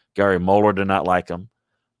 Gary Moeller did not like him.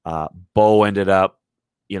 Bo ended up,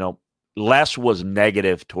 Les was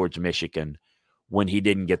negative towards Michigan when he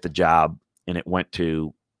didn't get the job, and it went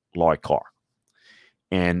to Lloyd Carr.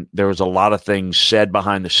 And there was a lot of things said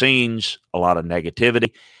behind the scenes, a lot of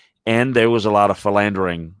negativity, and there was a lot of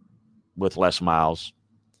philandering with Les Miles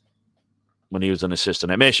when he was an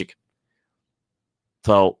assistant at Michigan.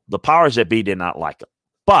 So the powers that be did not like him.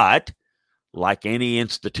 But like any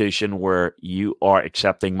institution where you are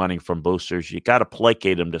accepting money from boosters, you got to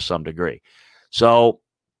placate them to some degree. So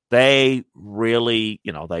they really,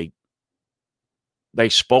 they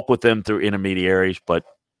spoke with them through intermediaries, but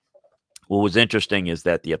what was interesting is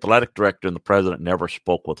that the athletic director and the president never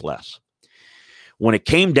spoke with Les. When it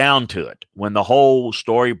came down to it, when the whole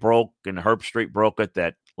story broke and Herb Street broke it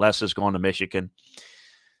that Les is going to Michigan,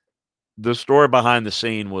 the story behind the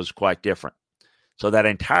scene was quite different. So that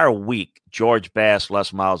entire week, George Bass,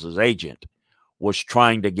 Les Miles' agent, was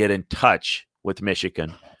trying to get in touch with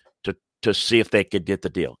Michigan to see if they could get the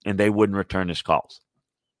deal, and they wouldn't return his calls.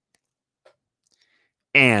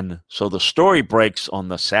 And so the story breaks on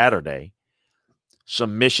the Saturday.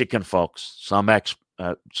 Some Michigan folks, some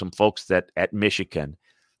folks that at Michigan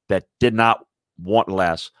that did not want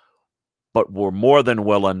Les, but were more than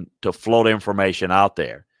willing to float information out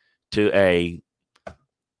there to a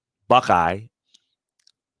Buckeye,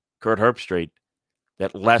 Kurt Herbstreit,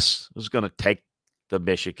 that Les was going to take the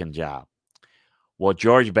Michigan job. Well,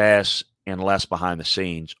 George Bass and Les behind the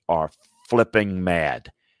scenes are flipping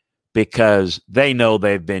mad because they know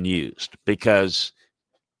they've been used, because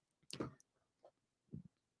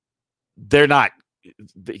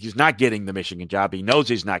he's not getting the Michigan job. He knows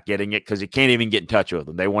he's not getting it because he can't even get in touch with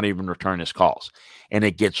them. They won't even return his calls. And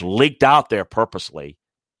it gets leaked out there purposely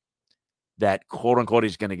that, quote unquote,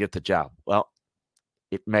 he's going to get the job. Well,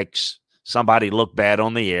 it makes somebody look bad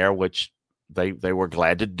on the air, which they were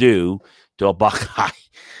glad to do to a Buckeye.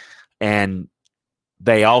 And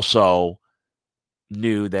they also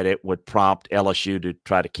knew that it would prompt LSU to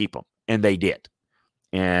try to keep him, and they did.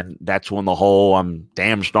 And that's when the whole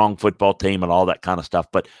damn strong football team and all that kind of stuff.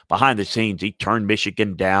 But behind the scenes, he turned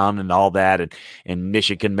Michigan down and all that. And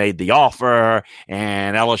Michigan made the offer,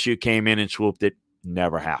 and LSU came in and swooped it.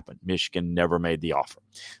 Never happened. Michigan never made the offer.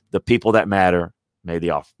 The people that matter made the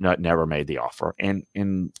offer, never made the offer. And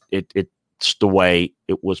it's the way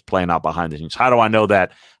it was playing out behind the scenes. How do I know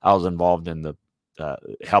that? I was involved in the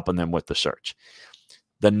helping them with the search.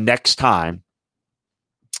 The next time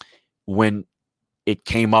when it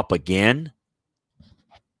came up again,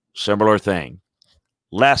 similar thing.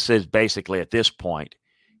 Les is basically at this point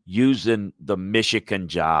using the Michigan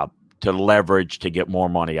job to leverage to get more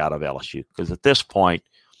money out of LSU. Because at this point,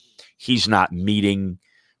 he's not meeting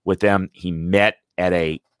with them. He met at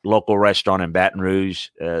a local restaurant in Baton Rouge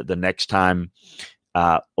the next time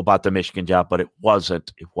about the Michigan job, but it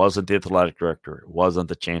wasn't the athletic director. It wasn't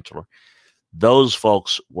the chancellor. Those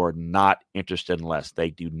folks were not interested in Les. They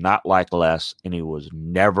do not like Les, and he was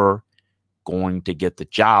never going to get the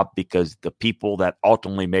job because the people that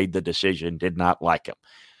ultimately made the decision did not like him.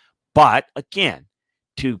 But again,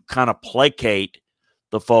 to kind of placate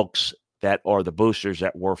the folks that are the boosters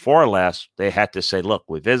that were for Les, they had to say, look,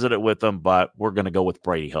 we visited with them, but we're going to go with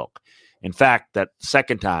Brady Hoke. In fact, that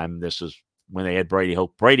second time, this is when they had Brady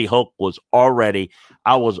Hoke. Brady Hoke I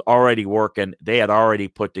was already working. They had already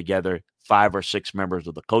put together 5 or 6 members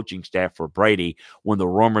of the coaching staff for Brady when the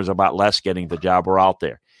rumors about Les getting the job were out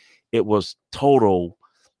there. It was total.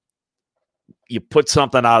 You put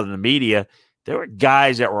something out in the media. There were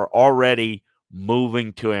guys that were already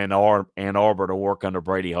moving to Ann Arbor to work under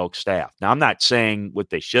Brady Hoke's staff. Now, I'm not saying what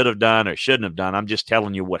they should have done or shouldn't have done. I'm just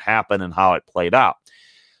telling you what happened and how it played out.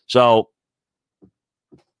 So,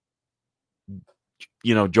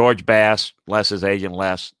 George Bass, Les's agent,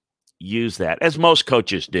 Les, use that, as most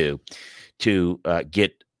coaches do, to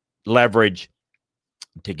get leverage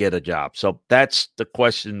to get a job. So that's the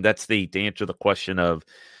question. That's the answer to the question of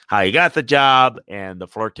how he got the job and the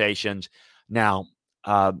flirtations. Now,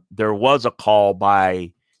 there was a call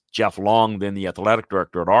by Jeff Long, then the athletic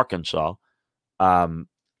director at Arkansas, or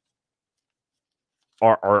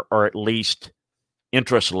at least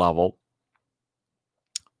interest level,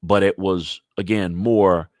 but it was, again,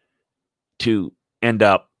 more to end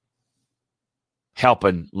up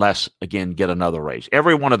helping Les, again, get another raise.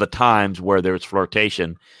 Every one of the times where there's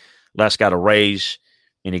flirtation, Les got a raise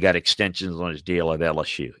and he got extensions on his deal at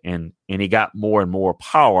LSU. And he got more and more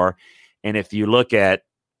power. And if you look at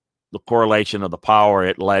the correlation of the power,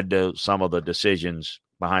 it led to some of the decisions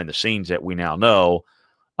behind the scenes that we now know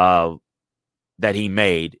that he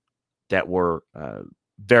made that were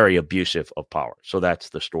very abusive of power. So that's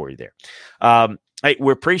the story there. Hey,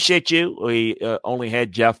 we appreciate you. We only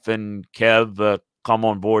had Jeff and Kev come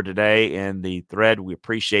on board today in the thread. We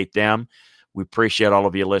appreciate them. We appreciate all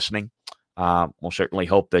of you listening. We'll certainly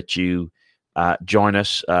hope that you join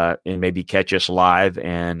us and maybe catch us live.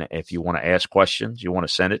 And if you want to ask questions, you want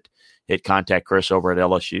to send it, hit contact Chris over at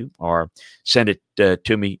LSU or send it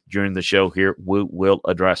to me during the show here. We will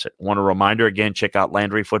address it. Want a reminder again, check out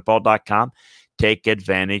LandryFootball.com. Take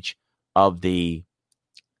advantage of the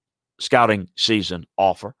scouting season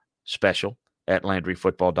offer special at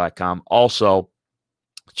LandryFootball.com. Also,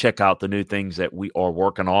 check out the new things that we are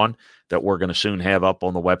working on that we're going to soon have up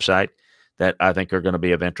on the website that I think are going to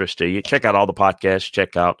be of interest to you. Check out all the podcasts.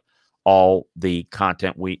 Check out all the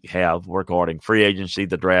content we have regarding free agency,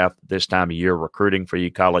 the draft, this time of year, recruiting for you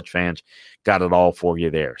college fans. Got it all for you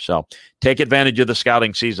there. So take advantage of the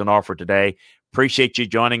scouting season offer today. Appreciate you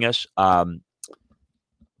joining us.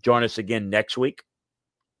 Join us again next week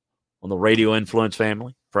on the Radio Influence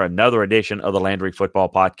family for another edition of the Landry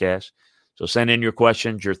Football Podcast. So send in your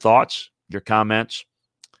questions, your thoughts, your comments,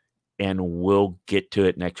 and we'll get to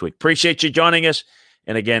it next week. Appreciate you joining us.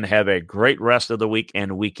 And again, have a great rest of the week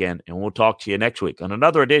and weekend. And we'll talk to you next week on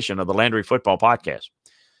another edition of the Landry Football Podcast,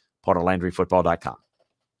 part of LandryFootball.com.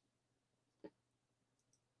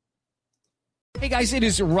 Hey guys, it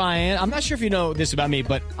is Ryan. I'm not sure if you know this about me,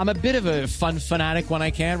 but I'm a bit of a fun fanatic when I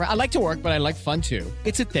can. I like to work, but I like fun too.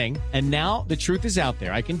 It's a thing. And now the truth is out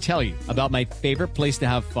there. I can tell you about my favorite place to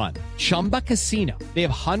have fun. Chumba Casino. They have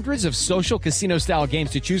hundreds of social casino style games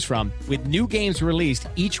to choose from with new games released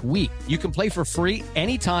each week. You can play for free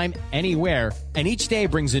anytime, anywhere. And each day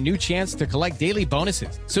brings a new chance to collect daily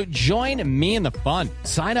bonuses. So join me in the fun.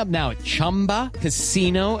 Sign up now at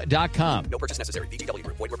ChumbaCasino.com. No purchase necessary. VGW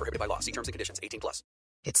Group. Void where prohibited by law. See terms and conditions. 18+.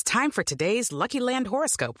 It's time for today's Lucky Land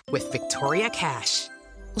horoscope with Victoria Cash.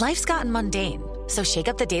 Life's gotten mundane, so shake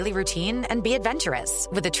up the daily routine and be adventurous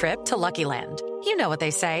with a trip to Lucky Land. You know what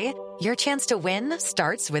they say. Your chance to win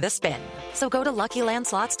starts with a spin. So go to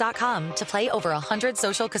LuckyLandSlots.com to play over 100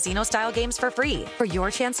 social casino-style games for free for your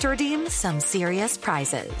chance to redeem some serious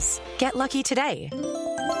prizes. Get lucky today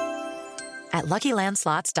at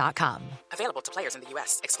LuckyLandSlots.com. Available to players in the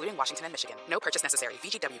U.S., excluding Washington and Michigan. No purchase necessary.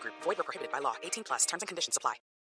 VGW Group. Void where prohibited by law. 18+. Terms and conditions apply.